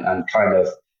 and kind of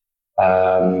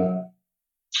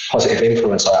positive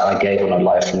influence I gave on her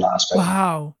life from that aspect.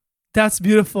 Wow, that's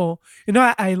beautiful.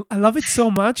 I love it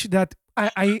so much that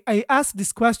I ask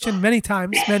this question many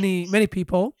times, many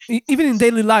people, even in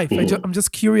daily life. I'm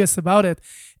just curious about it.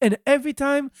 And every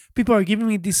time people are giving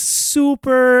me this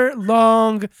super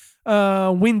long,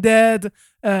 winded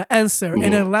answer.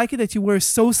 And I like it that you were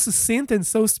so succinct and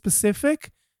so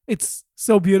specific. It's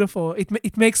so beautiful.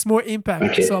 It makes more impact.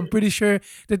 Okay. So I'm pretty sure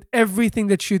that everything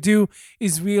that you do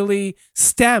is really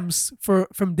stems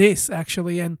from this,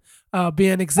 actually, and be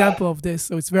an example of this.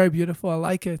 So it's very beautiful. I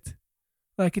like it.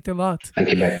 Like it a lot. Thank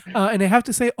you, man. And I have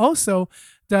to say also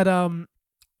that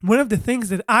one of the things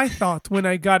that I thought when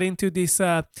I got into this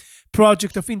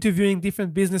project of interviewing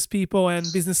different business people and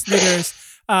business leaders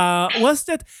was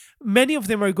that many of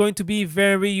them are going to be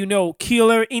very,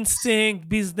 killer instinct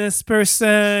business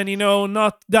person,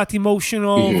 not that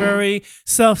emotional, very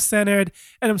self-centered.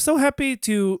 And I'm so happy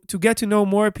to get to know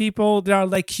more people that are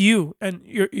like you and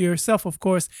yourself, of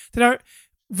course, that are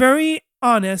very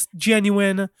honest,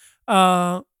 genuine,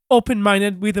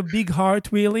 open-minded, with a big heart,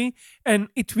 really, and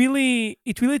it really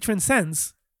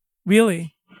transcends.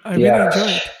 Really, I really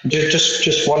enjoy it.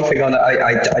 Just one thing on that.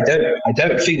 I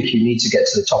don't think you need to get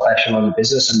to the top echelon of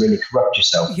business and really corrupt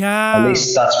yourself. Yeah. At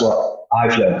least that's what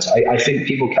I've learned. I think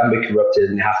people can be corrupted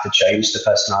and you have to change the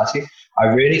personality. I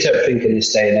really don't think in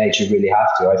this day and age you really have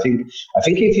to. I think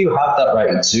if you have that right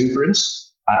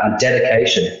exuberance and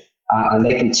dedication, and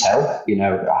they can tell,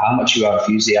 how much you are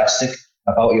enthusiastic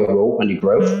about your role and your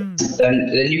growth, then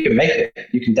you can make it.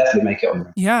 You can definitely make it on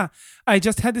there. Yeah, I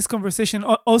just had this conversation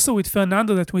also with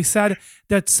Fernando that we said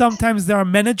that sometimes there are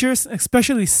managers,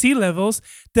 especially C-levels,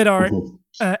 that are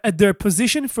at their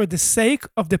position for the sake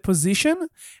of the position,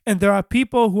 and there are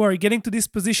people who are getting to these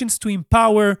positions to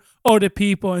empower other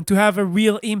people and to have a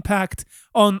real impact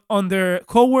on their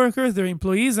coworkers, their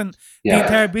employees, and the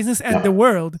entire business and the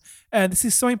world. And this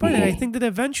is so important. I think that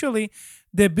eventually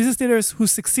the business leaders who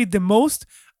succeed the most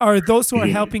are those who are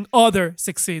helping others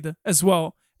succeed as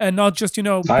well, and not just, pushing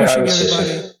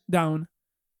everybody down.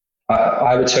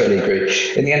 I would totally agree.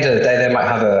 In the end of the day, they might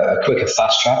have a quicker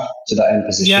fast track to that end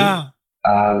position. Yeah.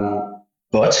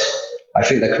 But I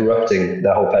think they're corrupting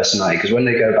their whole personality, because when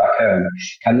they go back home,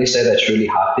 can they say they're truly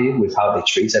happy with how they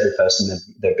treat every person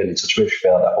they've been in touch with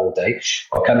throughout that whole day?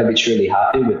 Or can they be truly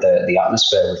happy with the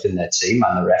atmosphere within their team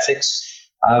and their ethics?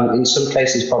 In some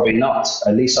cases, probably not.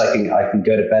 At least I can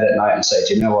go to bed at night and say,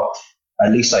 do you know what?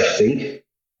 At least I think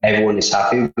everyone is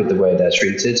happy with the way they're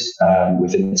treated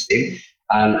within the team.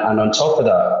 And on top of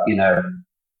that,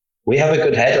 we have a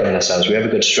good head on ourselves. We have a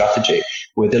good strategy.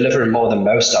 We're delivering more than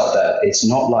most out there. It's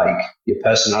not like your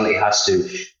personality has to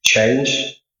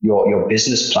change your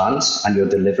business plans and your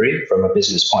delivery from a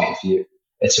business point of view.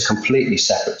 It's a completely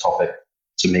separate topic,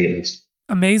 to me at least.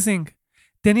 Amazing.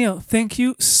 Daniel, thank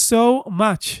you so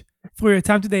much for your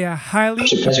time today. I highly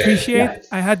appreciate it.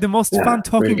 I had the most fun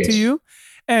talking to you.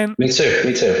 And Me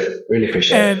too. Really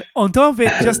appreciate it. And on top of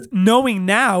it, just knowing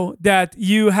now that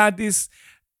you had this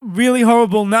really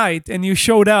horrible night and you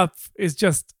showed up is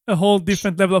just a whole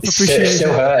different level of appreciation. It's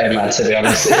still hurting, man, to be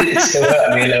honest. It's still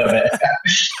hurting me a little bit.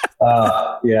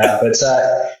 But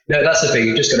no, that's the thing.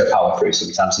 You've just got to power through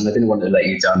sometimes, and I didn't want to let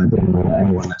you down. I didn't want to let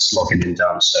everyone that's logging in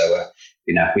down. So,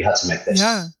 we had to make this.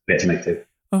 Yeah. We had to make do.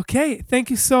 Okay. Thank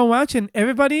you so much. And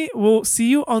everybody, we'll see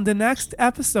you on the next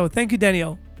episode. Thank you,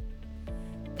 Daniel.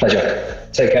 Pleasure.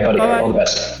 Take care, buddy. Bye-bye. All the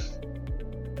best.